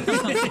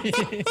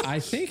 I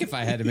think if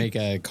I had to make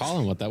a call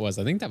on what that was,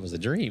 I think that was a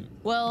dream.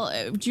 Well,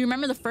 do you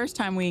remember the first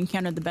time we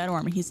encountered the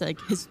bedworm? He's like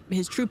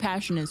his true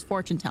passion is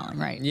fortune telling,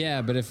 right?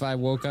 Yeah, but if I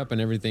woke up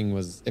and everything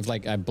was, if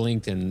like I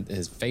blinked and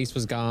his face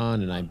was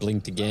gone and I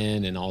blinked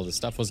again and all the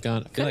stuff was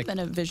gone, I Could feel have like, been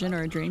a vision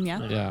or a dream,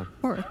 yeah. yeah.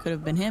 Or it could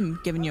have been him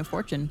giving you a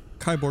fortune.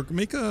 Kyborg,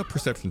 make a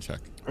perception check.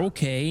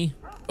 Okay.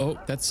 Oh,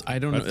 I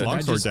don't That's know.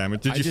 longsword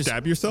damage. Did you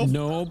stab yourself?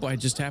 No, but I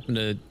just happened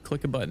to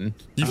click a button.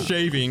 You're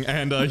shaving,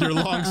 and your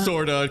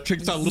longsword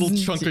kicks out a little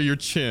chunk of your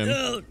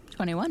chin.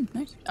 21.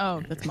 Nice.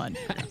 Oh, that's Mud.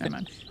 Never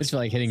mind. I just feel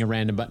like hitting a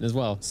random button as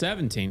well.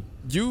 17.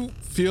 You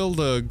feel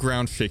the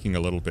ground shaking a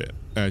little bit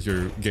as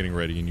you're getting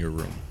ready in your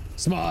room.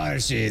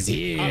 Smarsh is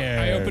here.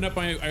 I open up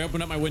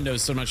my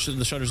windows, so the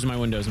shutters in my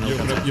windows. And You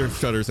open up your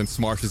shutters, and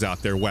Smarsh is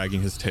out there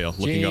wagging his tail,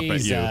 looking up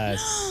at you.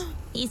 Jesus.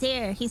 He's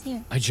here. He's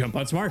here. I jump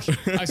on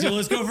Smarsh. I say,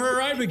 let's go for a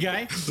ride, big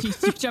guy.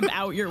 You jump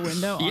out your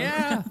window.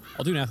 Yeah.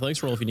 I'll do an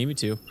athletics roll if you need me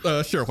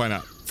to. Sure, why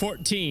not?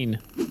 14.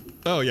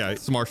 Oh yeah,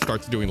 Smarsh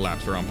starts doing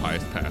laps around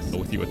Pious Pass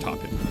with you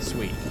atop it.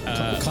 Sweet.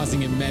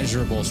 Causing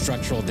immeasurable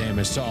structural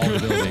damage to all the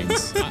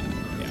buildings.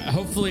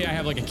 Hopefully I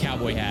have like a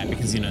cowboy hat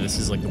because, this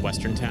is like the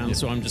western town.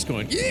 So I'm just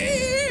going,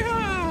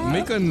 yeah.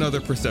 Make another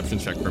perception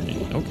check for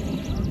me.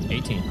 Okay.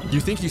 18. You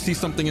think you see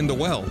something in the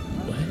well?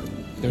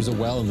 What? There's a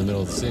well in the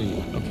middle of the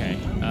city. Okay.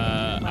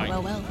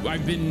 Well.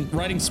 I've been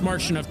riding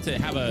Smarsh enough to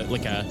have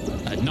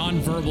a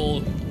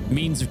non-verbal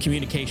means of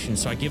communication.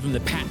 So I give him the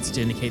pats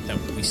to indicate that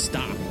we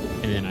stop.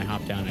 And then I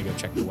hop down and I go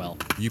check the well.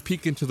 You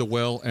peek into the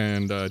well,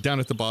 and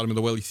down at the bottom of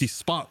the well, you see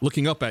Spot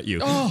looking up at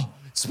you. Oh,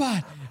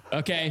 Spot.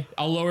 Okay,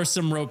 I'll lower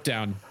some rope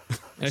down.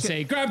 And I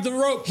say, grab the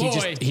rope,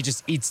 boy. He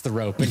just eats the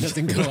rope and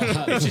doesn't go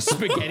out. It's just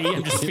spaghetti.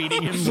 I'm just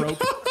feeding him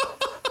rope.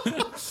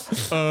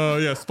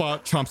 Yeah,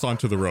 Spot chomps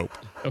onto the rope.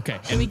 Okay.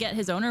 Should we get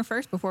his owner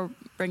first before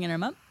bringing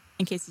him up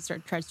in case he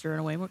tries to run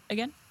away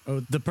again? Oh,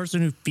 the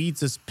person who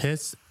feeds us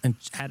piss and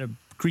had a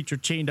creature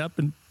chained up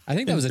and I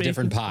think that was a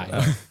different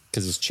pie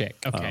because it's chick.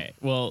 Okay.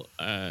 Well,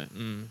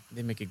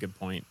 they make a good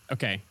point.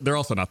 Okay. They're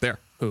also not there.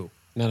 Who?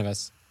 None of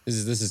us. This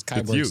is you.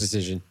 Kyborg's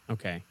decision.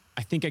 Okay.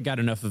 I think I got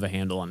enough of a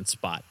handle on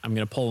Spot. I'm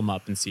gonna pull him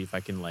up and see if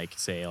I can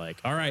say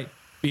all right,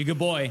 be a good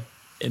boy,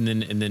 and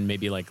then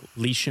maybe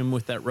leash him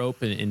with that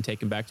rope and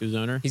take him back to his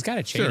owner. He's got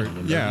a chain. Sure. on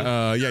him,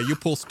 Yeah. You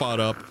pull Spot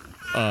up,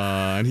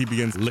 and he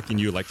begins licking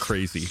you like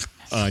crazy.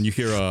 And you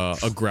hear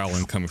a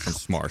growling coming from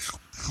Smarsh.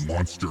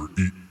 Monster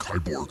eat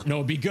Kyborg.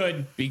 No, be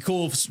good. Be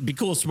cool,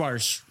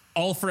 Smarsh.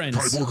 All friends.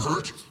 Kyborg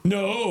hurt?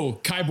 No,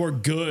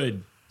 Kyborg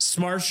good.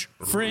 Smarsh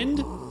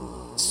friend.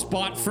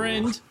 Spot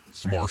friend.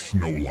 Smarsh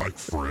no like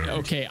friend.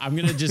 Okay, I'm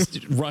gonna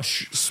just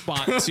rush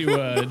Spot to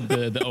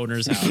the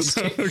owner's house.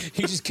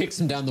 He just kicks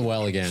him down the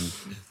well again.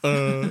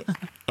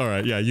 All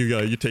right. Yeah.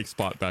 You take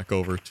Spot back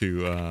over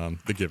to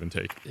the give and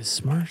take. Is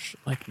Smarsh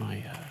like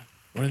my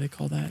what do they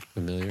call that?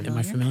 Familiar? Am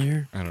I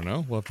familiar? I don't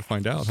know. We'll have to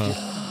find out,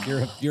 huh?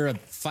 You're a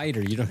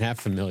fighter. You don't have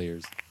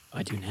familiars.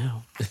 I do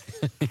now.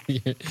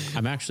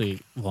 I'm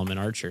an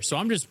archer. So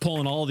I'm just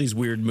pulling all these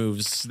weird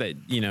moves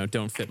that,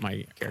 don't fit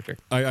my character.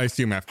 I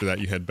assume after that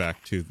you head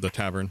back to the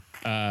tavern.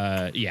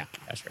 Yeah,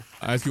 sure.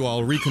 As you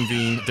all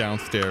reconvene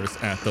downstairs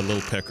at the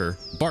Little Pecker,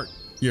 Bart,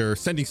 your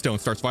sending stone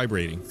starts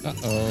vibrating.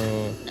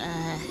 Uh-oh.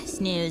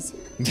 Snooze.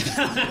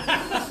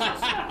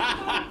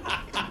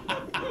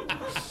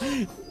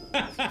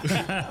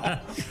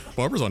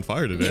 Barbara's on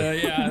fire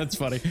today. Yeah, that's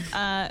funny.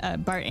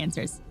 Bart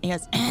answers. He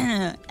goes,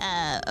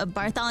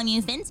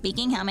 Bartholomew Finn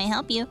speaking. How may I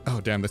help you?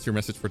 Oh, damn, that's your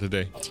message for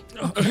today.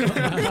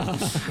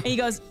 And he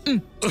goes,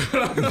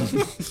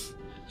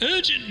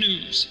 Urgent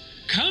news.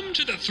 Come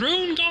to the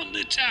Throne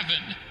Gauntlet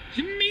Tavern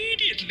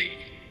immediately.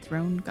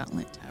 Throne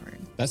Gauntlet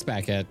Tavern. That's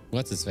back at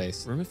what's his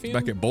face?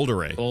 Back at Boulder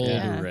Ray.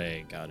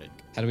 Ray, got it.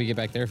 How do we get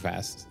back there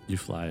fast? You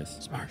fly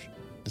us. Smarsh.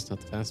 That's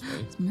not the fast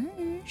way.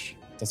 Smarsh.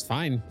 That's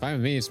fine. Fine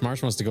with me. If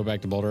Smarsh wants to go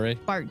back to Boulder Ray.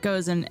 Bart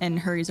goes and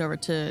hurries over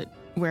to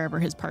wherever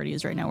his party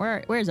is right now.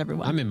 Where's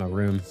everyone? I'm in my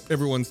room.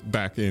 Everyone's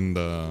back in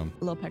the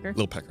Little Pecker.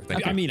 Little Pecker.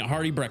 Thank you. I mean, a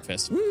hearty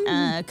breakfast.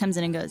 Comes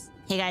in and goes,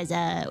 hey guys,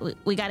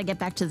 we got to get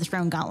back to the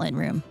Throne Gauntlet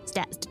room.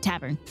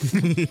 Tavern.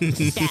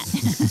 Stat.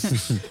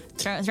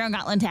 Throne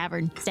Gauntlet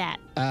Tavern. Stat.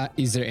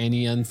 Is there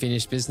any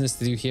unfinished business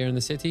to do here in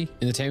the city,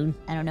 in the town?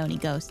 I don't know any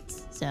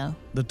ghosts, so.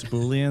 The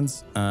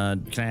Tabulians,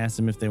 can I ask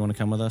them if they want to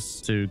come with us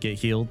to get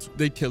healed?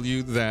 They tell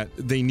you that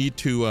they need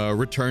to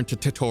return to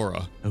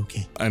Tetora.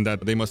 Okay. And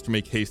that they must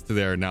make haste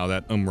there now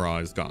that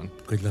Umrah is gone.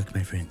 Good luck,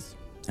 my friends.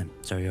 I'm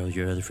sorry all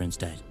your other friends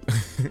died.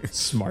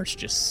 Smarsh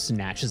just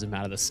snatches him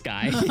out of the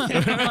sky.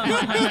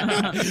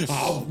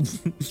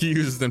 He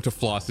uses them to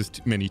floss his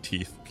many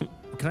teeth.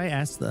 Can I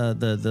ask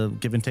the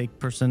give and take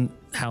person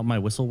how my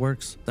whistle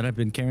works that I've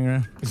been carrying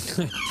around?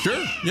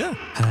 Sure, yeah.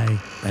 Hi,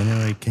 I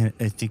know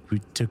I think we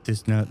took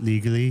this not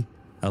legally,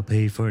 I'll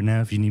pay for it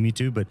now if you need me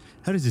to, but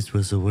how does this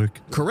whistle work?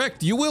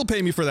 Correct. You will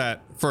pay me for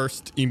that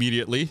first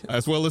immediately,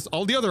 as well as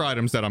all the other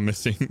items that I'm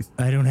missing.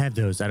 I don't have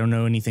those. I don't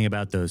know anything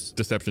about those.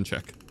 Deception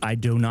check. I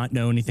do not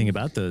know anything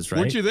about those, right?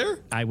 Weren't you there?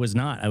 I was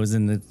not. I was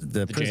in the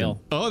prison.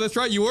 jail. Oh, that's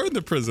right. You were in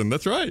the prison.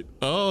 That's right.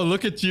 Oh,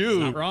 look at you.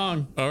 Not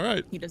wrong. All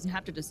right. He doesn't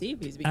have to deceive.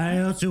 He's being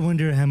I also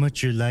wonder how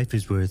much your life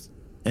is worth.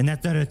 And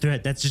that's not a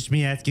threat. That's just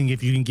me asking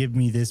if you can give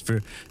me this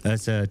for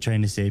us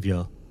trying to save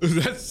y'all.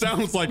 That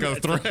sounds like a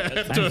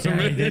threat. I'm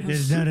sorry, that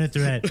is not a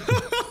threat.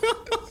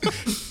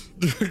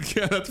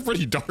 Yeah, that's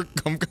pretty dark,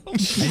 Gum Gum. I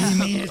didn't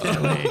mean it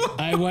that way.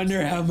 I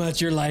wonder how much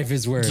your life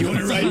is worth. Do you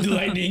want to ride the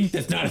lightning?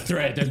 That's not a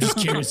threat. I'm just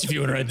curious if you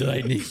want to ride the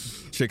lightning.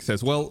 Chick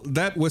says, well,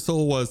 that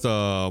whistle was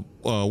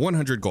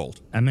 100 gold.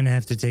 I'm going to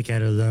have to take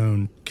out a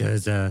loan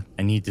because I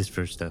need this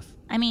for stuff.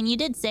 I mean, you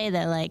did say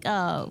that, like,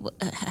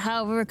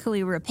 however could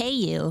we repay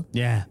you?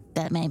 Yeah.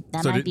 That might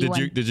So be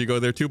one. did you go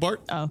there too,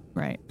 Bart? Oh,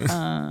 right.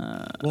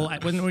 Well,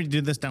 wouldn't we do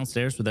this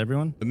downstairs with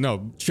everyone?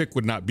 No, Chick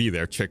would not be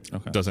there. Chick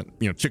doesn't,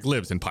 Chick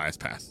lives in Pious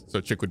Pass.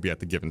 So Chick would be at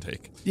the give and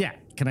take. Yeah.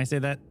 Can I say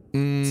that? So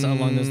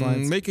along those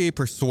lines. Make a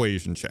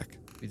persuasion check.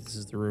 This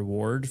is the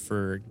reward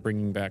for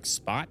bringing back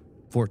Spot.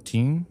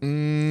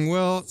 14.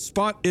 Well,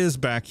 Spot is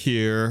back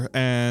here,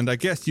 and I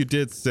guess you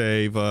did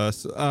save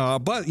us.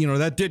 But,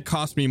 that did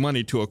cost me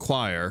money to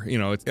acquire.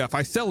 If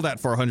I sell that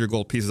for 100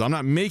 gold pieces, I'm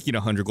not making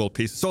 100 gold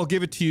pieces, so I'll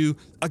give it to you.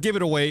 I'll give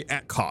it away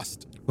at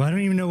cost. Well, I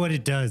don't even know what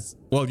it does.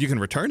 Well, you can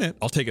return it.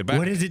 I'll take it back.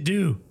 What does it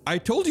do? I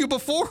told you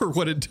before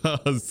what it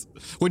does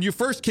when you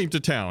first came to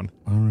town.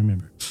 I don't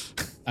remember.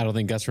 I don't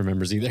think Gus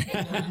remembers either.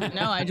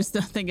 No, I just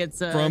don't think it's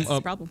From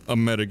a problem. a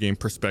metagame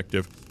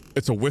perspective,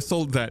 it's a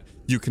whistle that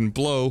you can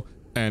blow,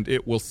 and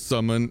it will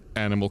summon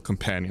animal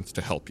companions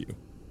to help you.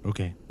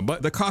 Okay.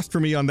 But the cost for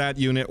me on that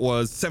unit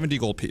was 70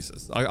 gold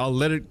pieces. I'll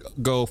let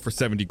it go for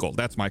 70 gold.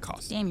 That's my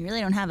cost. Damn, you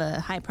really don't have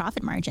a high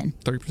profit margin.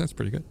 30% is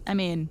pretty good. I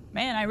mean,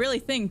 man, I really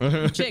think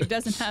Chick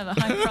doesn't have a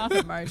high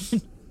profit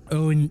margin.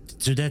 Oh, and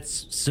so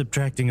that's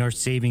subtracting our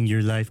saving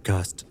your life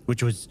cost,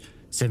 which was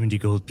 70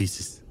 gold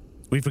pieces.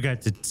 We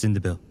forgot to send the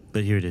bill,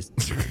 but here it is.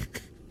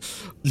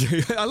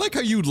 I like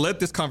how you led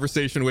this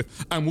conversation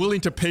with, I'm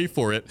willing to pay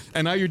for it,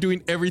 and now you're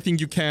doing everything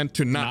you can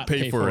to not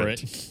pay for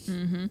it.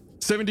 Mm-hmm.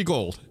 70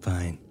 gold.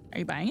 Fine. Are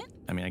you buying it?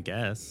 I mean, I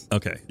guess.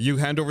 Okay. You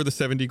hand over the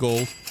 70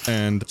 gold,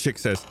 and Chick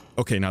says,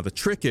 okay, now the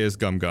trick is,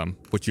 Gum Gum,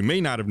 what you may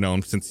not have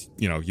known since,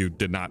 you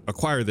did not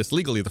acquire this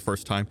legally the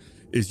first time,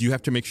 is you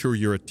have to make sure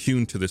you're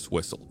attuned to this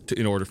whistle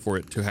in order for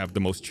it to have the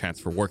most chance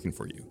for working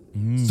for you.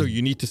 So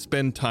you need to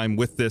spend time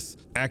with this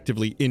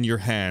actively in your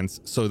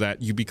hands so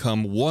that you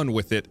become one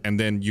with it, and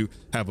then you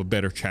have a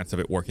better chance of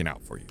it working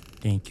out for you.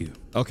 Thank you.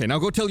 Okay, now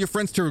go tell your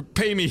friends to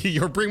pay me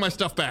or bring my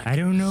stuff back. I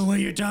don't know what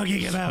you're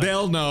talking about.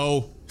 They'll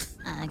know.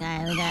 We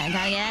gotta get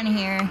out of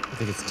here. I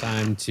think it's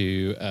time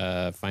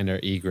to find our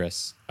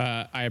egress.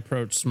 I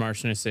approach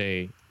Smarsh and I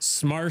say,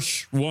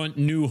 Smarsh want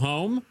new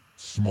home?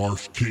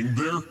 Smarsh King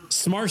there?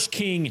 Smarsh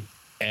King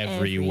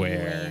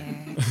everywhere.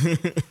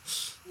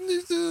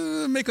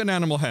 Make an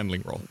animal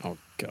handling roll. Oh,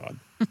 God.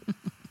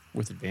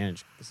 With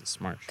advantage. This is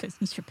Smarsh. Because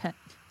he's your pet.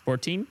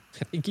 14?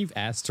 I think you've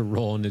asked to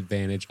roll an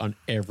advantage on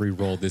every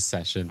roll this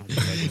session.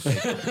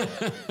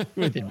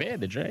 With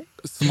advantage, right?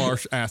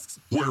 Smarsh asks,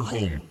 Where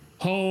home?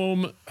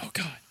 Home. Oh,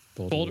 God.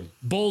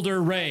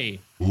 Boulder Ray.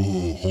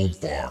 Oh, home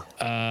far.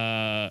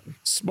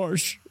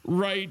 Smarsh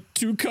right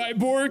to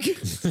Kyborg.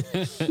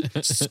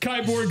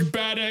 Kyborg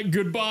bad at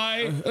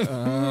goodbye.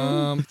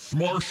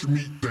 Smarsh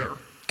meet there.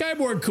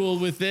 Kyborg cool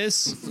with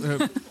this.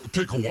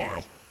 Take a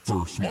while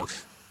for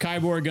Smarsh.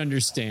 Kyborg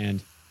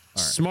understand.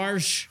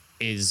 Smarsh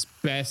is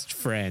best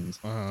friend.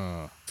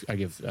 I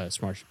give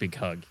Smarsh a big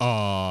hug.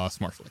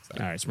 Smarsh likes that.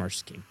 All right, Smarsh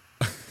is king.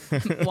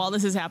 While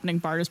this is happening,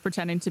 Bart is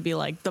pretending to be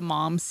like the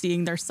mom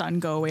seeing their son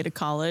go away to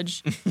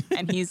college.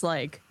 And he's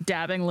like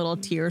dabbing little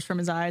tears from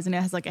his eyes, and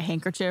it has like a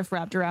handkerchief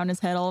wrapped around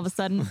his head all of a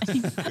sudden.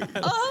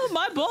 Oh,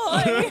 my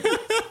boy.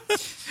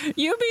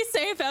 You be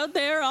safe out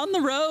there on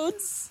the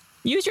roads.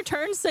 Use your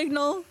turn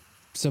signal.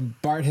 So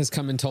Bart has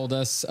come and told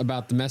us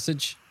about the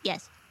message?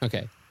 Yes.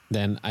 Okay.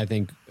 Then I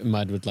think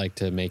Mud would like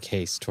to make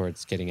haste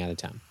towards getting out of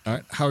town. All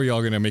right. How are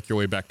y'all going to make your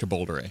way back to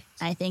Boulder, eh?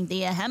 I think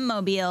the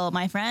Hemmobile,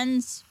 my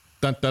friends.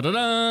 Dun, dun, dun,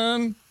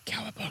 dun.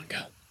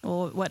 Cowabunga.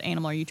 Well, what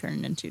animal are you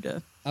turning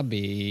into? I'll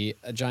be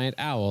a giant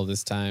owl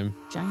this time.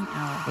 Giant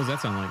owl. What does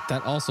that sound like?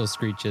 That also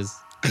screeches.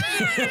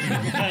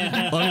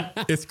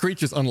 It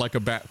screeches unlike a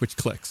bat, which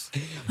clicks.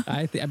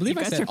 I believe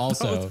I said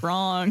also. Both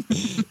wrong.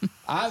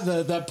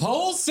 The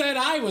poll said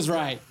I was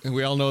right. And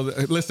we all know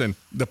that. Listen,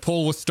 the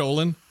poll was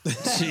stolen.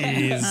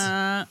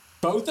 Jeez.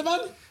 Both of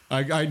them?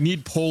 I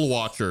need poll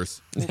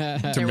watchers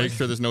to make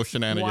sure there's no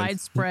shenanigans.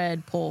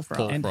 Widespread poll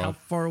fraud. And how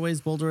far away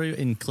is Boulder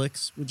in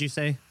clicks, would you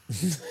say?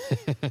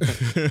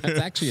 That's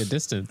actually a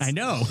distance. I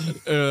know.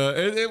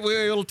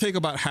 It'll take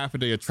about half a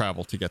day of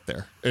travel to get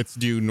there. It's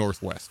due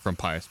northwest from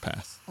Pious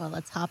Pass. Well,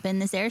 let's hop in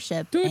this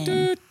airship. Doot, and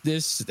doot.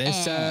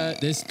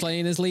 This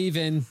plane is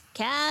leaving.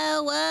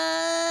 Cowabunga!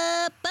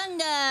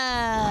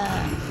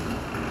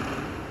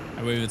 I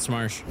I wave at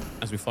Smarsh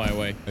as we fly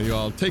away. You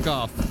all take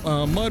off.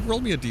 Mud,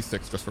 roll me a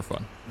d6 just for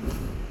fun.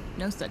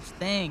 No such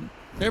thing.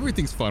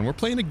 Everything's fun. We're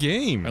playing a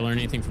game. If I learn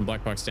anything from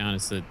Black Box Down,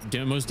 it's the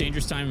most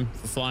dangerous time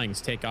for flying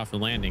is takeoff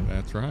and landing.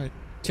 That's right.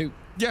 2.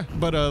 Yeah,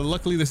 but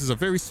luckily this is a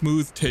very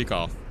smooth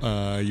takeoff.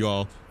 You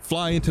all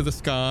fly into the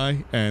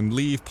sky and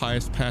leave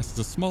Pious Pass as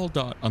a small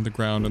dot on the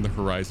ground on the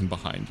horizon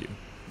behind you.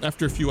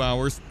 After a few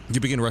hours, you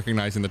begin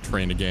recognizing the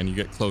terrain again. You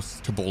get close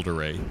to Boulder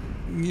Ray.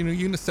 You're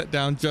gonna set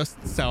down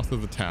just south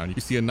of the town.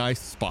 You see a nice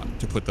spot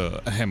to put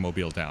the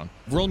Hemmobile down.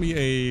 Roll me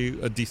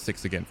a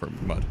d6 again for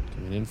Mud.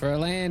 Coming in for a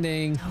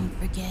landing. Don't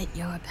forget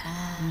your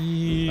path.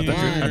 I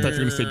thought you were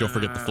gonna say don't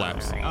forget the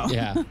flaps.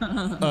 Yeah.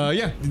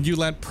 Yeah, you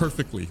land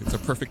perfectly. It's a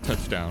perfect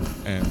touchdown,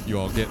 and you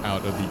all get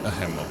out of the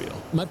Hemmobile.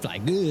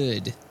 Mudfly,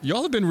 good. You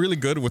all have been really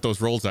good with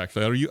those rolls,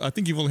 actually. I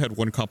think you've only had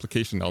one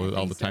complication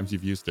all the times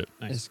you've used it.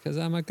 It's because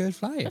I'm a good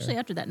flyer. Especially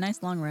after that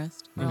nice long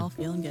rest. We're all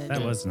feeling good.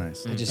 That was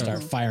nice. I just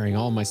start firing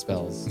all my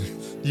spells.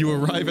 You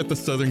arrive at the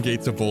southern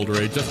gates of Boulder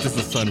Ray just as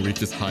the sun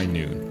reaches high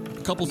noon.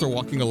 Couples are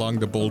walking along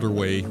the Boulder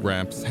Way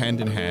ramps hand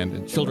in hand,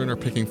 and children are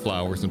picking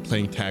flowers and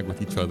playing tag with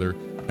each other,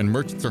 and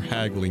merchants are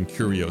haggling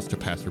curios to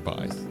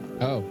passerbys.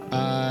 Oh,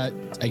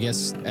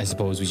 I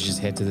suppose we should just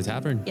head to the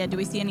tavern. Yeah, do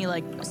we see any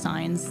like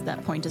signs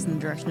that point us in the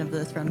direction of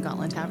the Throne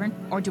Gauntlet Tavern?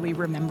 Or do we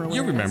remember where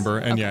You it is? remember,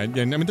 and Okay.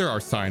 yeah, and I mean there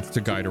are signs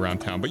to guide around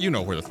town, but you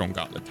know where the Throne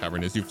Gauntlet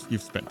Tavern is.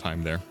 You've spent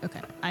time there.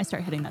 Okay, I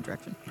start heading that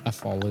direction. I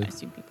followed. I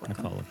assume people are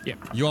coming. Yeah.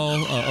 You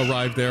all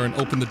arrive there and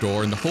open the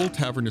door, and the whole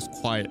tavern is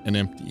quiet and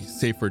empty,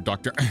 save for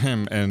Dr.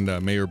 Ahem and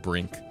Mayor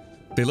Brink.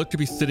 They look to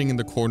be sitting in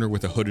the corner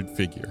with a hooded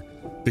figure.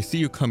 They see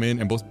you come in,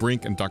 and both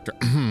Brink and Dr.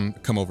 Ahem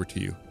come over to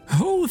you.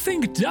 Oh,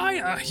 thank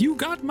Dia, you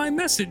got my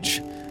message.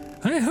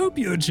 I hope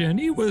your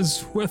journey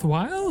was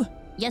worthwhile.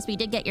 Yes, we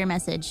did get your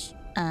message.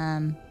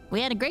 We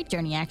had a great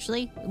journey,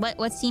 actually.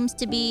 What seems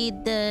to be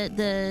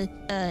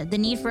the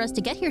need for us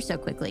to get here so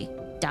quickly,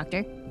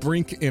 Doctor?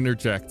 Brink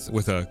interjects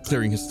with a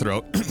clearing his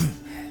throat.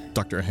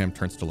 Dr. Ahem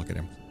turns to look at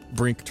him.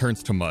 Brink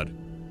turns to Mud.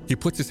 He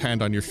puts his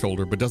hand on your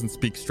shoulder, but doesn't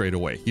speak straight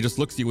away. He just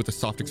looks at you with a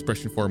soft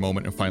expression for a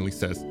moment and finally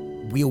says,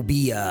 "We'll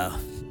be,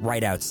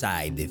 right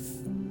outside if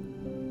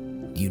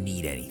you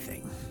need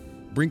anything."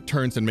 Brink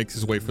turns and makes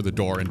his way for the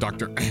door, and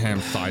Dr.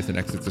 Ahem sighs and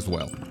exits as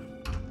well.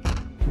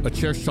 A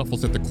chair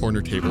shuffles at the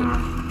corner table.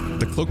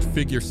 The cloaked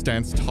figure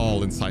stands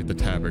tall inside the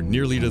tavern,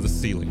 nearly to the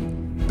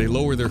ceiling. They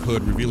lower their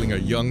hood, revealing a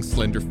young,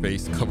 slender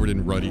face covered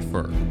in ruddy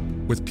fur.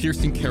 With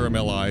piercing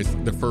caramel eyes,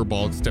 the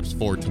furball steps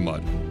forward to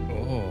Mud.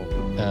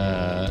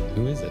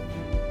 Who is it?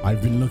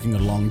 I've been looking a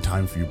long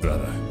time for you,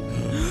 brother.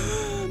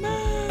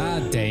 Ah,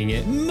 dang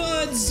it.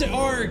 Mud's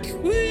arc!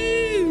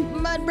 Woo!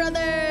 Mud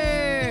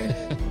brother!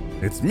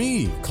 It's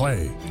me,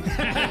 Clay.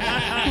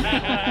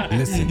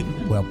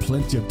 Listen, well,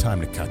 plenty of time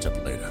to catch up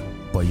later,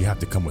 but you have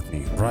to come with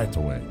me right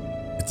away.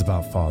 It's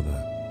about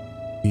Father.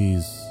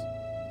 He's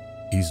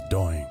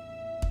dying.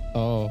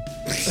 Oh.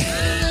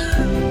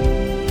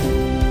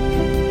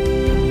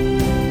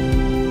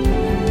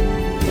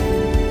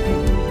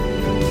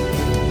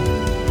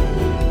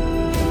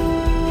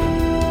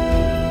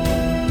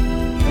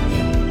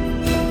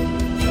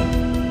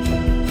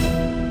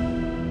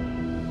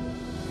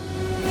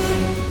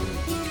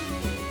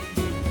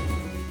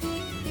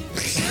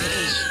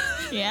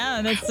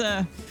 Yeah, that's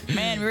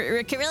man,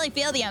 we can really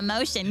feel the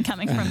emotion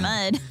coming from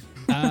Mud.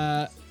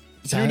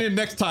 Tune in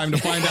next time to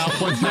find out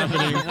what's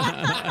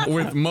happening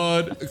with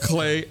Mud,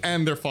 Clay,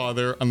 and their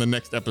father on the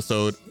next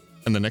episode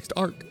and the next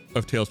arc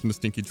of Tales from the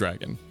Stinky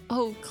Dragon.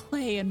 Oh,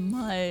 Clay and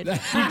Mud.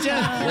 Keep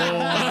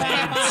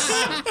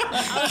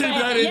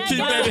that in, keep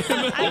that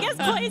in. I guess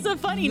Clay's a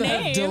funny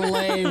That name.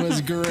 delay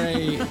was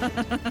great.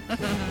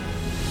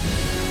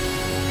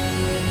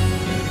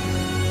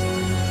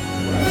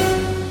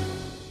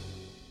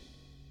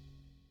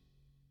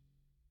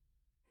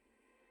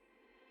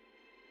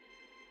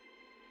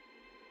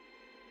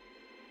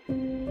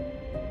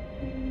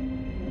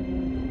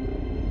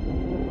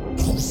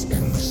 Boasting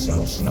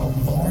themselves no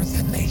more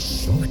than they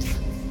should.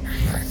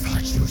 I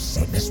thought you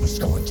said this was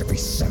going to be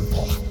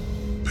simple.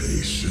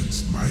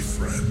 Patience, my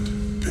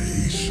friend.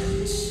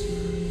 Patience.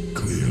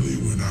 Clearly,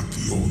 we're not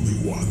the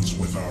only ones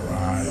with our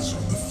eyes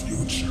on the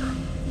future,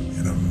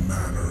 in a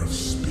manner of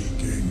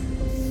speaking.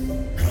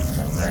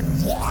 Then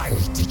why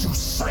did you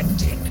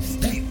send in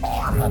the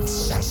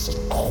arm-obsessed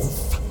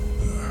oaf?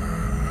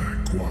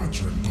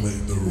 Quadrant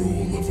played the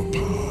role of a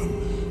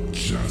pawn,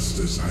 just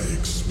as I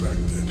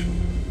expected.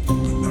 But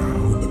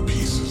now the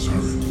pieces are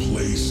in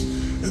place,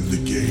 and the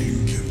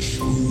game can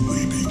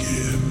truly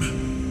begin.